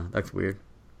 o'clock now. That's weird.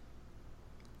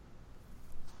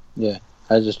 Yeah,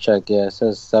 I just checked. Yeah, it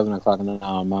says 7 o'clock now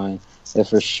on mine. It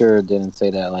for sure didn't say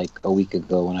that like a week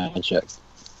ago when I checked.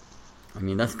 I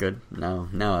mean, that's good. Now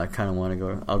I kind of want to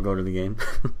go. I'll go to the game.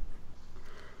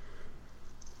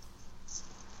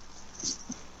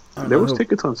 There was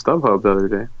tickets on StubHub the other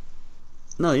day.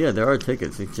 No, yeah, there are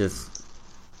tickets. It's just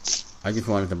I just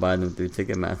wanted to buy them through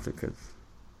Ticketmaster because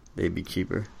they'd be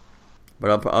cheaper.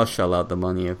 But I'll shell out the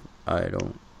money if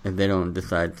they don't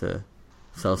decide to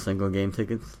sell single game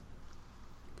tickets.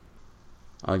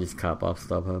 I'll just cop off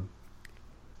StubHub.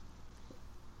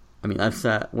 I mean,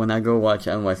 when I go watch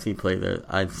NYC play there,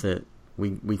 I'd sit.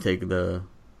 We take the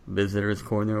visitors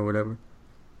corner or whatever,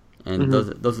 and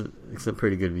it's a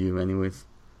pretty good view, anyways.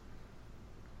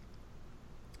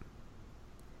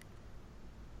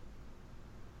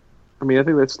 I mean, I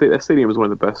think that stadium is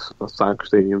one of the best soccer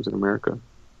stadiums in America.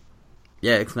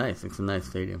 Yeah, it's nice. It's a nice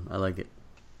stadium. I like it.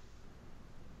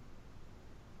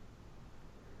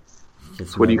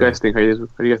 Just So what do you guys think? How do you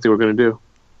guys think we're gonna do?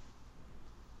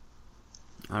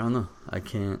 I don't know. I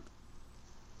can't.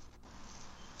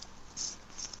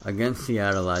 Against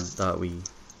Seattle, I thought we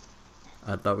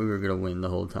were gonna win the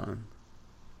whole time.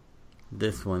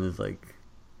 This one is like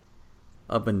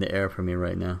up in the air for me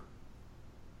right now.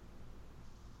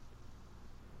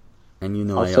 And you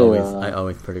know, I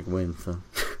always predict wins. So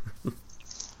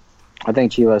I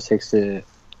think Chivas takes it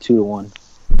 2-1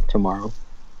 tomorrow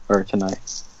or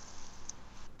tonight.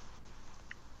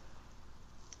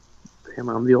 Damn,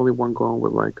 I'm the only one going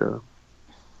with like a.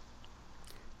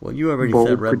 Well, you already bold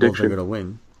said Red Bulls prediction. are gonna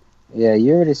win. Yeah,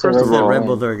 you already said First of all, Red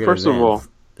Bulls are gonna First of all,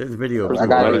 advance. There's video. First proof,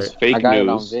 of all, right? that is fake I got it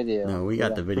on news. video. No, we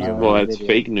got the video. Well, right? that's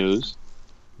fake news.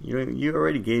 You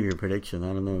already gave your prediction.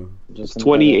 I don't know. Just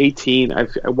 2018. I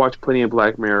watched plenty of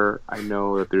Black Mirror. I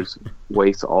know that there's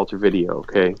ways to alter video.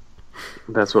 Okay,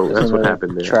 that's what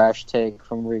happened there. Trash take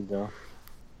from Rigo.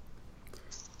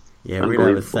 Yeah, we're gonna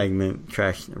have a segment,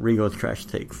 Rigo's trash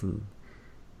takes. And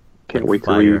Can't like wait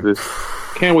fire. to leave this.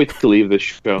 Can't wait to leave this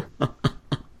show.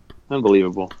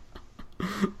 Unbelievable.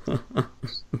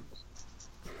 Just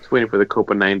waiting for the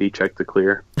Copa 90 check to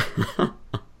clear.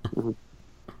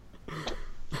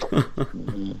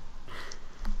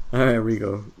 All right,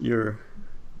 Rigo, you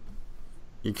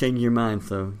changed your mind,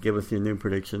 so give us your new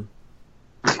prediction.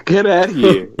 Get out of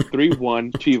here.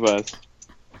 3-1 Chivas.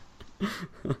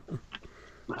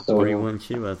 So 3-1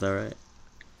 Chivas, all right.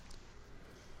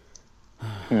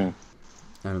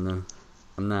 I don't know.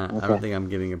 I'm not. I don't think I'm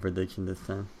giving a prediction this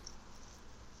time.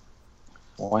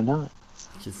 why not?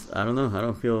 Just I don't know. I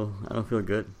don't feel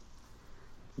good.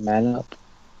 Man up.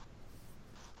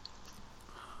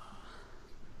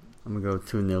 I'm gonna go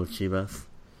 2-0 Chivas.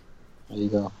 There you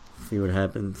go. See what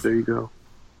happens. There you go.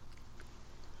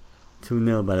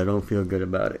 2-0, but I don't feel good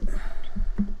about it.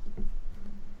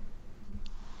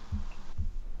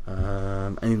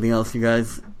 Anything else, you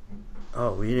guys?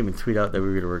 Oh, we didn't even tweet out that we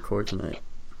were gonna record tonight.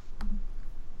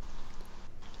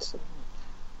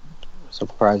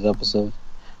 Surprise episode.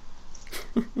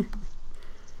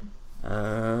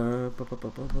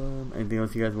 Anything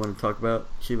else you guys want to talk about,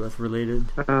 Chivas related?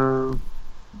 We can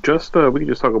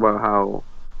just talk about how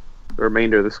the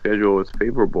remainder of the schedule is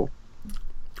favorable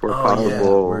for a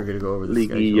possible we're gonna go over the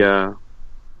liguilla,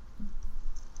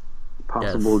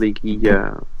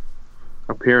 liguilla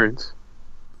appearance.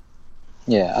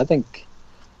 Yeah, I think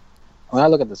when I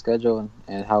look at the schedule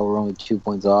and how we're only 2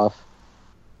 points off,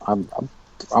 I'm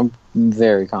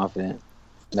very confident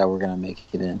that we're gonna make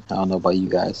it in. I don't know about you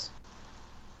guys.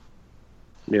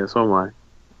 Yeah, so am I.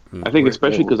 I think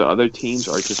especially because the other teams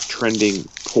are just trending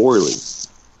poorly.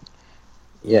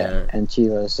 Yeah, and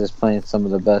Chivas is playing some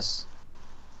of the best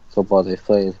football they've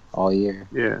played all year.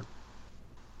 Yeah.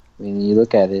 I mean, you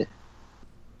look at it,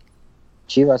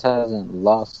 Chivas hasn't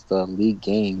lost the league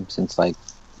game since in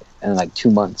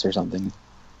 2 months or something.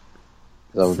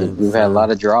 So we've had a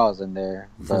lot of draws in there.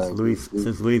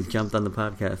 Since Luis jumped on the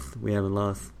podcast, we haven't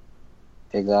lost.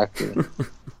 Exactly.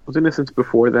 Wasn't it since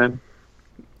before then?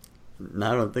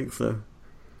 No, I don't think so.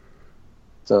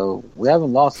 So we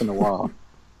haven't lost in a while.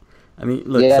 I mean,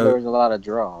 look. There was a lot of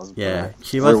draws. Yeah,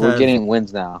 we're getting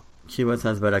wins now. Chivas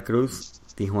has Veracruz,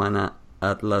 Tijuana,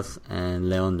 Atlas,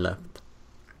 and León left.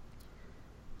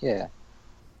 Yeah.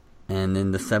 And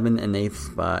in the 7th and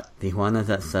 8th spot, Tijuana's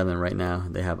at 7 right now.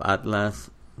 They have Atlas,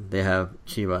 they have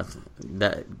Chivas.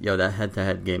 That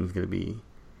head-to-head game is gonna be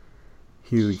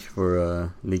huge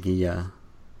for liguilla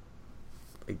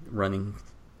running.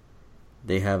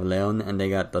 They have León and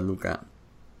they got Toluca.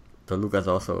 Toluca's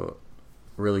also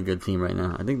a really good team right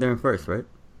now. I think they're in first, right?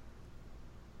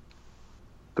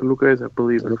 Toluca is, I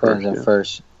believe, in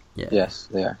first. Yeah. Yes,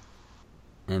 they are.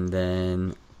 And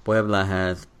then Puebla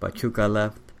has Pachuca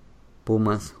left,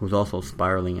 Pumas, who's also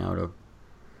spiraling out of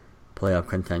playoff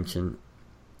contention.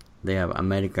 They have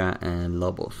America and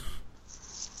Lobos.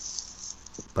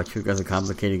 Pachuca's a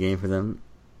complicated game for them.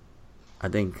 I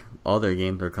think all their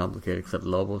games are complicated except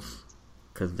Lobos,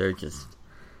 because they're just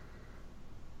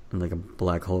in like a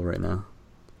black hole right now.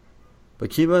 But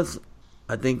Chivas,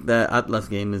 I think that Atlas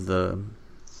game is a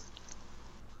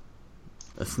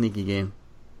sneaky game.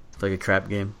 It's like a trap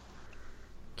game.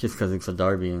 Just because it's a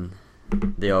derby and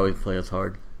they always play us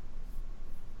hard.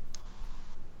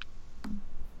 I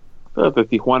thought the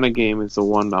Tijuana game is the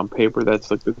one on paper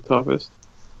that's like the toughest.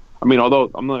 I mean,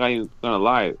 although I'm not even gonna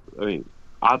lie, I mean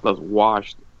Atlas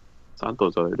washed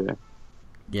Santos the other day.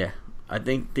 Yeah, I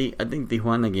think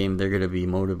Tijuana game they're gonna be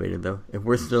motivated though. If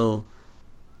we're still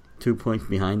 2 points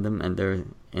behind them and they're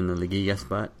in the liguilla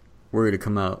spot, we're gonna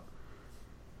come out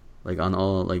like on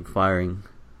all like firing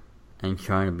and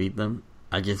trying to beat them.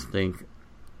 I just think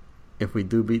if we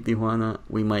do beat Tijuana,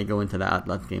 we might go into the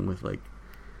Atlas game with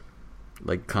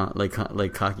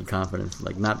cocky confidence,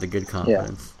 like not the good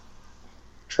confidence.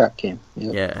 Trap game.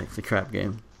 Yep. Yeah, it's a trap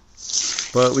game.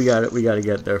 But we got to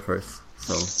get there first.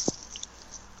 So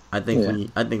I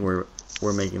think we're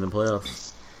making the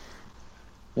playoffs.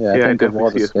 Yeah, I think of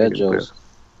all the schedules.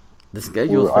 The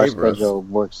schedule our schedule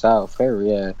works out favor.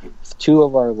 Yeah, 2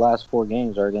 of our last 4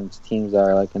 games are against teams that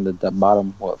are like in the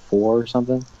bottom 4 or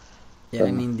something. Yeah, so,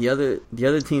 I mean the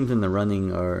other teams in the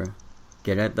running are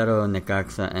Querétaro,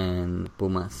 Necaxa, and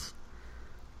Pumas.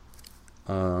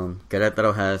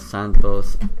 Querétaro has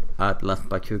Santos, Atlas,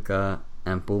 Pachuca,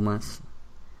 and Pumas.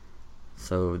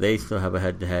 So they still have a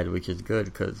head-to-head, which is good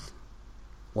because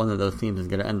one of those teams is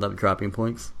going to end up dropping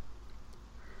points.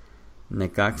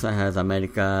 Necaxa has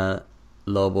America,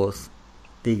 Lobos,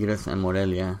 Tigres, and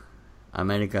Morelia.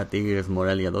 America, Tigres,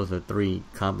 Morelia, those are 3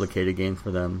 complicated games for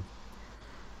them.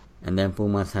 And then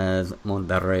Pumas has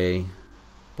Monterrey,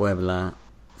 Puebla,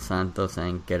 Santos,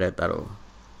 and Querétaro.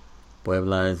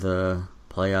 Puebla is a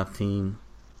playoff team.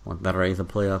 Monterrey is a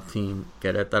playoff team.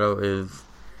 Querétaro is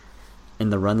in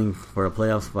the running for a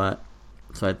playoff spot.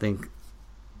 So I think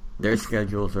their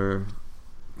schedules are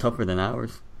tougher than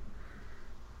ours.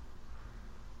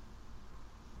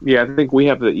 Yeah, I think we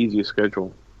have the easiest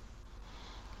schedule.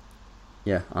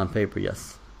 Yeah, on paper,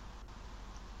 yes.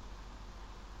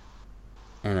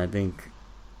 And I think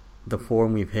the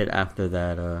form we've hit after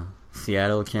that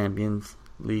Seattle Champions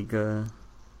League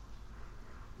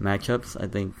matchups, I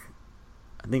think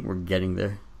we're getting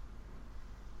there.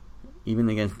 Even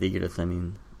against Tigres, I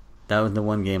mean, that was the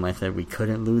one game I said we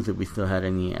couldn't lose if we still had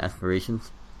any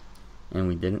aspirations, and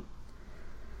we didn't.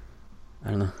 I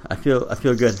don't know. I feel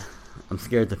good. I'm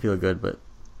scared to feel good, but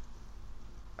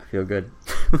I feel good.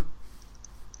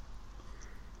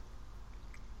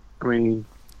 I mean,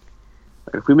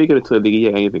 if we make it into the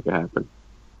liguilla, anything can happen.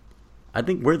 I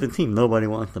think we're the team nobody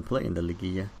wants to play in the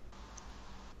liguilla.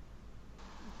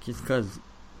 Just because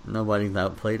nobody's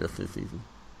outplayed us this season.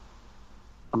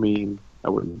 I mean, I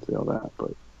wouldn't say all that,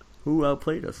 but who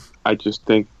outplayed us? I just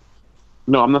think.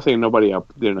 No, I'm not saying nobody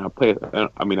didn't outplay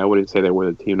us. I mean, I wouldn't say that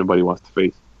we're the team nobody wants to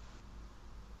face.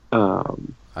 I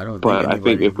don't. But I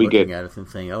think if we get at us and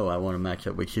saying, "Oh, I want to match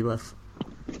up with Chivas."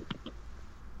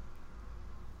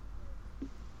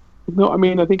 No, I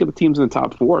mean, I think of the teams in the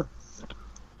top 4.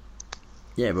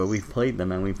 Yeah, but we've played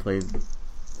them and we played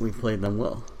them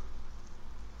well.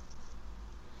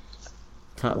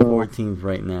 Top 4 teams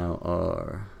right now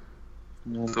are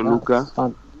Toluca.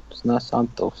 It's not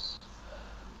Santos.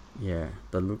 Yeah,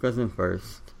 Toluca's in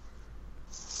first,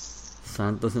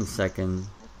 Santos in second,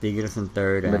 Tigres in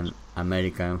third, and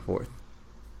America in fourth.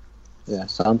 Yeah,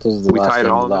 Santos is the last game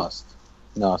we lost.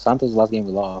 No, Santos is the last game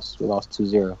we lost. We lost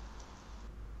 2-0.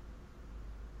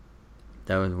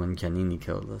 That was when Canini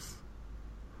killed us.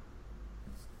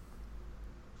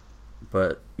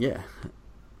 But, yeah.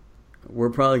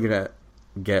 We're probably going to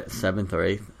get 7th or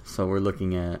 8th. So we're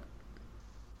looking at...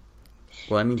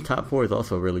 Well, I mean, top 4 is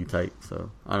also really tight.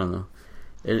 So, I don't know.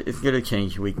 It's going to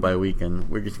change week by week. And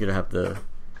we're just going to have to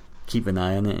keep an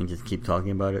eye on it and just keep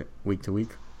talking about it week to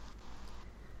week.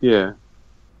 Yeah.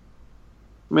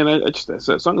 I mean, I just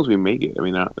as long as we make it. I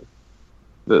mean,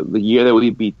 the year that we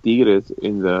beat Tigres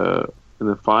in the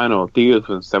final, Tigres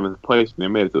was in 7th place and they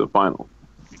made it to the final.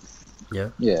 Yeah.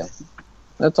 Yeah.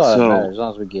 That's all that matters, as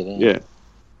long as we get in. Yeah.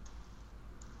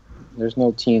 There's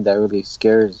no team that really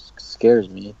scares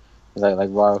me. Like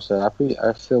Varo said,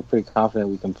 I feel pretty confident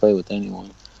we can play with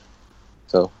anyone.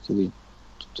 So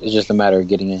it's just a matter of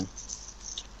getting in.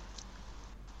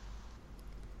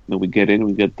 When we get in,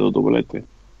 we get the doblete.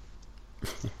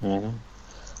 Mm-hmm.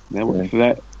 Then for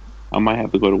that, I might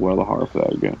have to go to Guadalajara for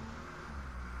that again.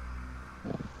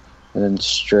 And then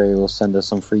Stray will send us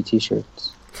some free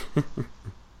T-shirts.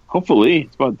 Hopefully,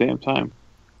 it's about damn time.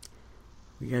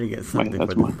 We gotta get something for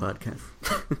this podcast.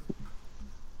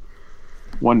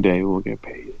 One day we'll get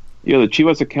paid. Yeah, the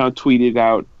Chivas account tweeted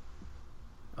out.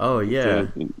 Oh yeah.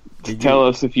 To tell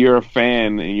us if you're a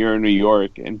fan and you're in New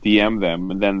York and DM them,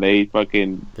 and then they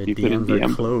fucking the DMs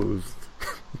are closed.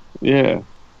 Yeah.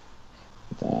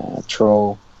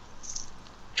 Troll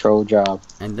job.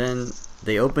 And then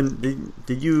they opened.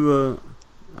 Did you?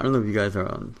 I don't know if you guys are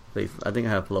on Facebook. I think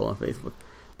I have Flow on Facebook,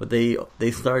 but they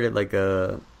started like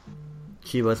a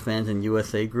Chivas fans in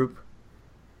USA group.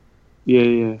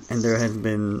 Yeah. And there has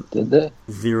been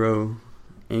 0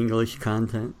 English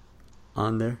content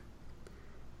on there.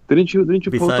 Didn't you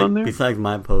post on there? Besides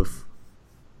my post.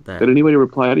 Did anybody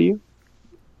reply to you?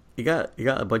 You got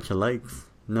a bunch of likes.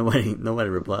 Nobody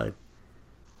replied.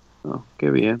 Oh,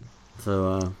 qué bien.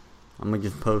 So I'm gonna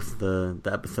just post the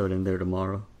episode in there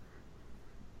tomorrow,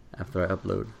 after I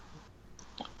upload.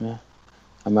 Yeah.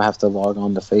 I might have to log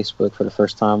on to Facebook for the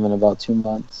first time in about 2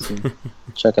 months and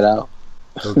check it out.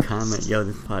 Go comment, yo,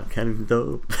 this podcast is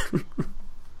dope.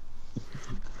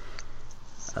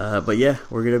 But yeah,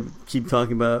 we're gonna keep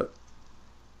talking about.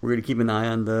 We're gonna keep an eye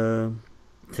on the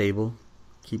table.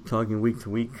 Keep talking week to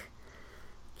week.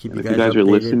 Keep And you if guys you guys are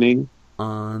updated listening,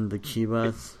 on the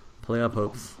Chivas playoff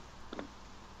hopes.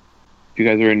 if you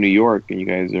guys are in New York and you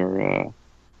guys are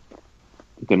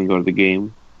going to go to the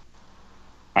game,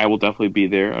 I will definitely be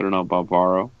there. I don't know about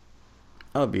Varo.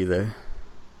 I'll be there.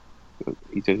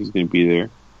 He says he's going to be there.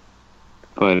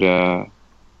 But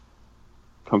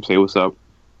come say what's up.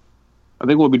 I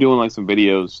think we'll be doing like some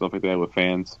videos, stuff like that with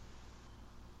fans.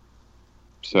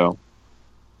 So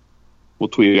we'll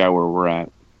tweet out where we're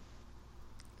at.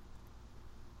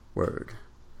 Word.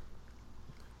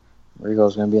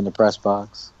 Rigo's going to be in the press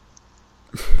box.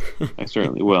 I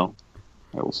certainly will.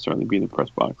 I will certainly be in the press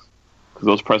box. Because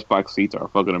those press box seats are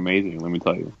fucking amazing, let me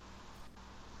tell you.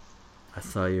 I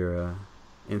saw your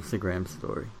Instagram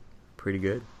story. Pretty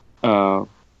good. I'm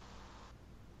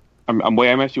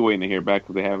actually waiting to hear back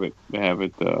because they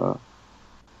haven't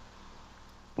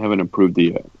approved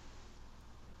it yet.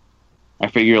 I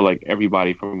figure like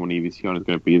everybody from Univision is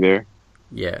going to be there.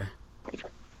 Yeah.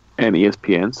 And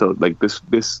ESPN, so like this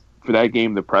for that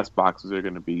game, the press boxes are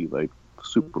going to be like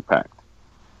super packed.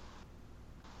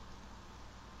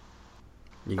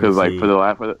 Because like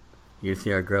you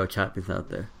see our girl Choppies out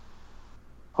there.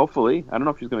 Hopefully, I don't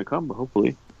know if she's going to come, but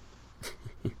hopefully,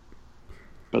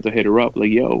 about to hit her up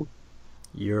like, yo,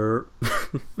 you're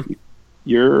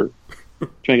trying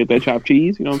to get that chopped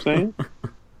cheese. You know what I'm saying?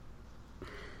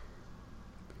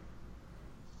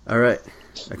 All right,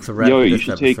 that's a wrap. Yo, for you this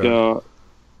should episode.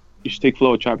 take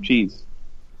Flo a chopped cheese.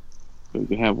 So you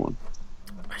can have one.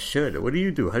 I should. What do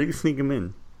you do? How do you sneak them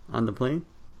in on the plane?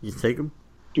 You take them?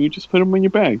 Do you just put them in your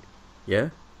bag? Yeah.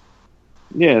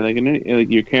 Yeah, like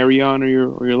your carry-on or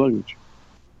your luggage.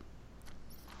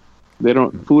 They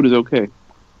don't. Food is okay.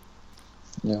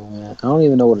 Yeah, man. I don't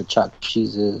even know what a chopped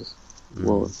cheese is.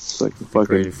 Well, it's like a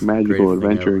fucking magical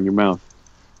adventure in your mouth.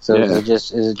 So yeah.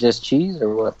 is it just cheese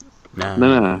or what? Nah.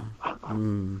 No.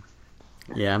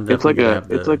 Yeah, I'm definitely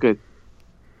it's like a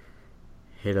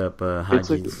hit up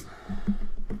Haji's.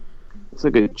 It's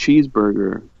like a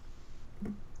cheeseburger,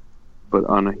 but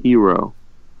on a hero.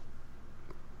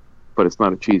 But it's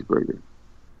not a cheeseburger.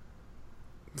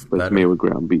 But it's made with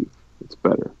ground beef. It's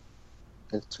better.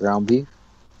 It's ground beef?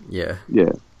 Yeah.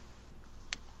 Yeah.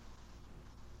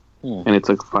 And it's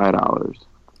like $5.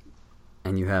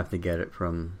 And you have to get it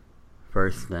from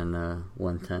First, then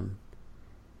 110.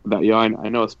 I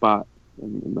know a spot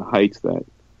in the Heights that I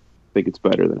think it's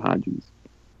better than Haji's.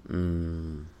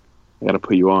 I gotta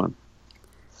put you on.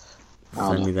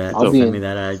 Send me that. Send me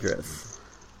that address.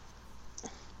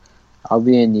 I'll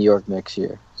be in New York next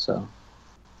year, so.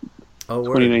 Oh,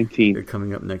 2019. You're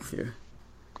coming up next year.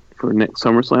 For next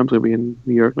SummerSlam's gonna be in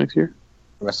New York next year.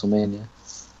 WrestleMania.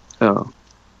 Oh.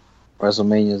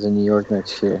 WrestleMania's in New York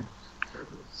next year,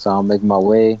 so I'll make my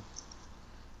way.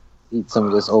 Eat some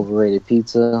of this overrated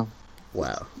pizza.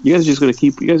 Wow. You guys are just gonna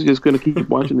keep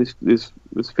watching this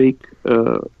fake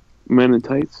men in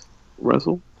tights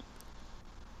wrestle?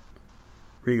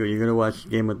 Rigo, you're gonna watch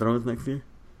Game of Thrones next year?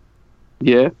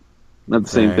 Yeah. Not the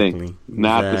same thing.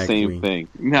 Not the same thing.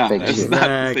 Nah, it's not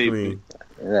the same thing.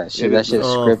 That shit's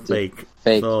scripted. Fake.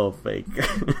 Fake. It's all fake.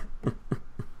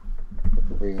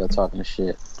 Rigo talking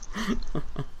shit.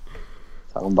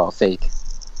 Talking about fake.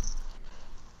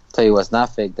 Tell you what's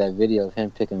not fake, that video of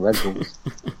him picking Red Bulls.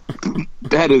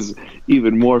 That is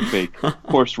even more fake. Of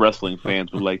course wrestling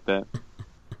fans would like that.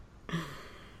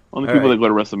 Only people that go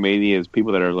to WrestleMania is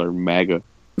people that are MAGA.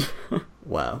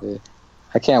 Wow. Yeah.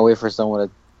 I can't wait for someone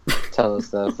to tell us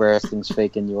that wrestling's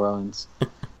fake in New Orleans.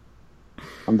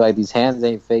 I'm like, these hands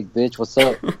ain't fake, bitch. What's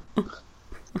up?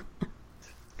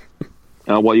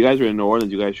 While you guys are in New Orleans,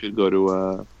 you guys should go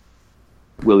to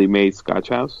Willie Mae's Scotch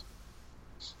House.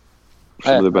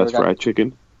 Some of the best fried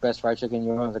chicken. Best fried chicken in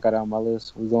New Orleans. I got it on my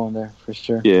list. We're going there for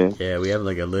sure. Yeah. Yeah, we have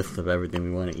like a list of everything we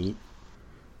want to eat.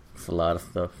 It's a lot of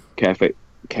stuff.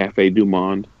 Cafe Du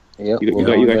Monde. Yep,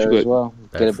 you guys should go. As well.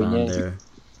 Get a beignet there.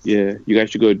 Yeah, you guys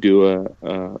should go do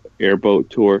a airboat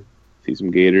tour. See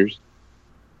some gators.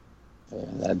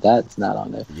 Yeah, that's not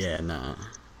on there. Yeah, nah.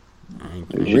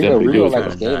 Rio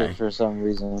likes gators for some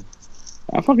reason.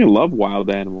 I fucking love wild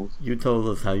animals. You told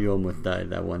us how you almost died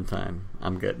that one time.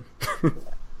 I'm good.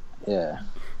 Yeah.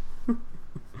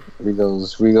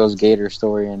 Rigo's gator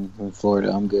story in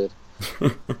Florida. I'm good.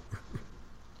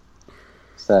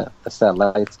 That's that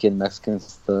light skinned Mexican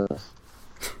stuff.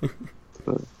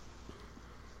 It's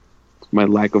my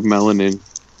lack of melanin.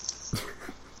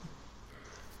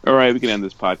 All right, we can end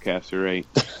this podcast. All right.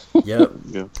 Yep.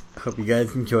 Yeah. Hope you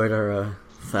guys enjoyed our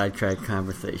sidetrack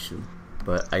conversation.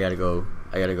 But I gotta go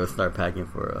start packing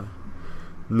for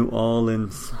New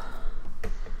Orleans.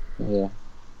 Yeah,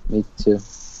 me too.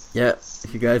 Yeah,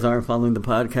 if you guys aren't following the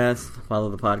podcast, follow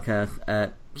the podcast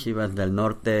at Chivas Del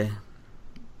Norte.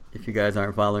 If you guys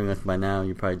aren't following us by now,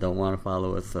 you probably don't want to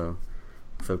follow us, so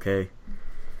it's okay.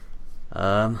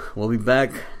 We'll be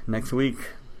back next week,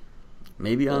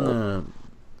 maybe on a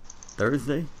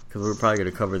Thursday, because we're probably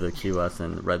going to cover the Chivas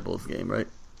and Red Bulls game, right?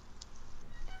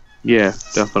 Yeah,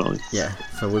 definitely. Yeah,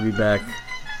 so we'll be back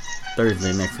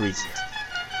Thursday next week.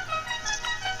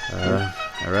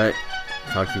 Alright,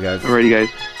 talk to you guys. Alrighty, guys.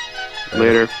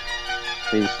 Later.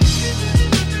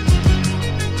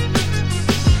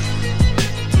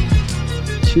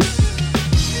 Peace.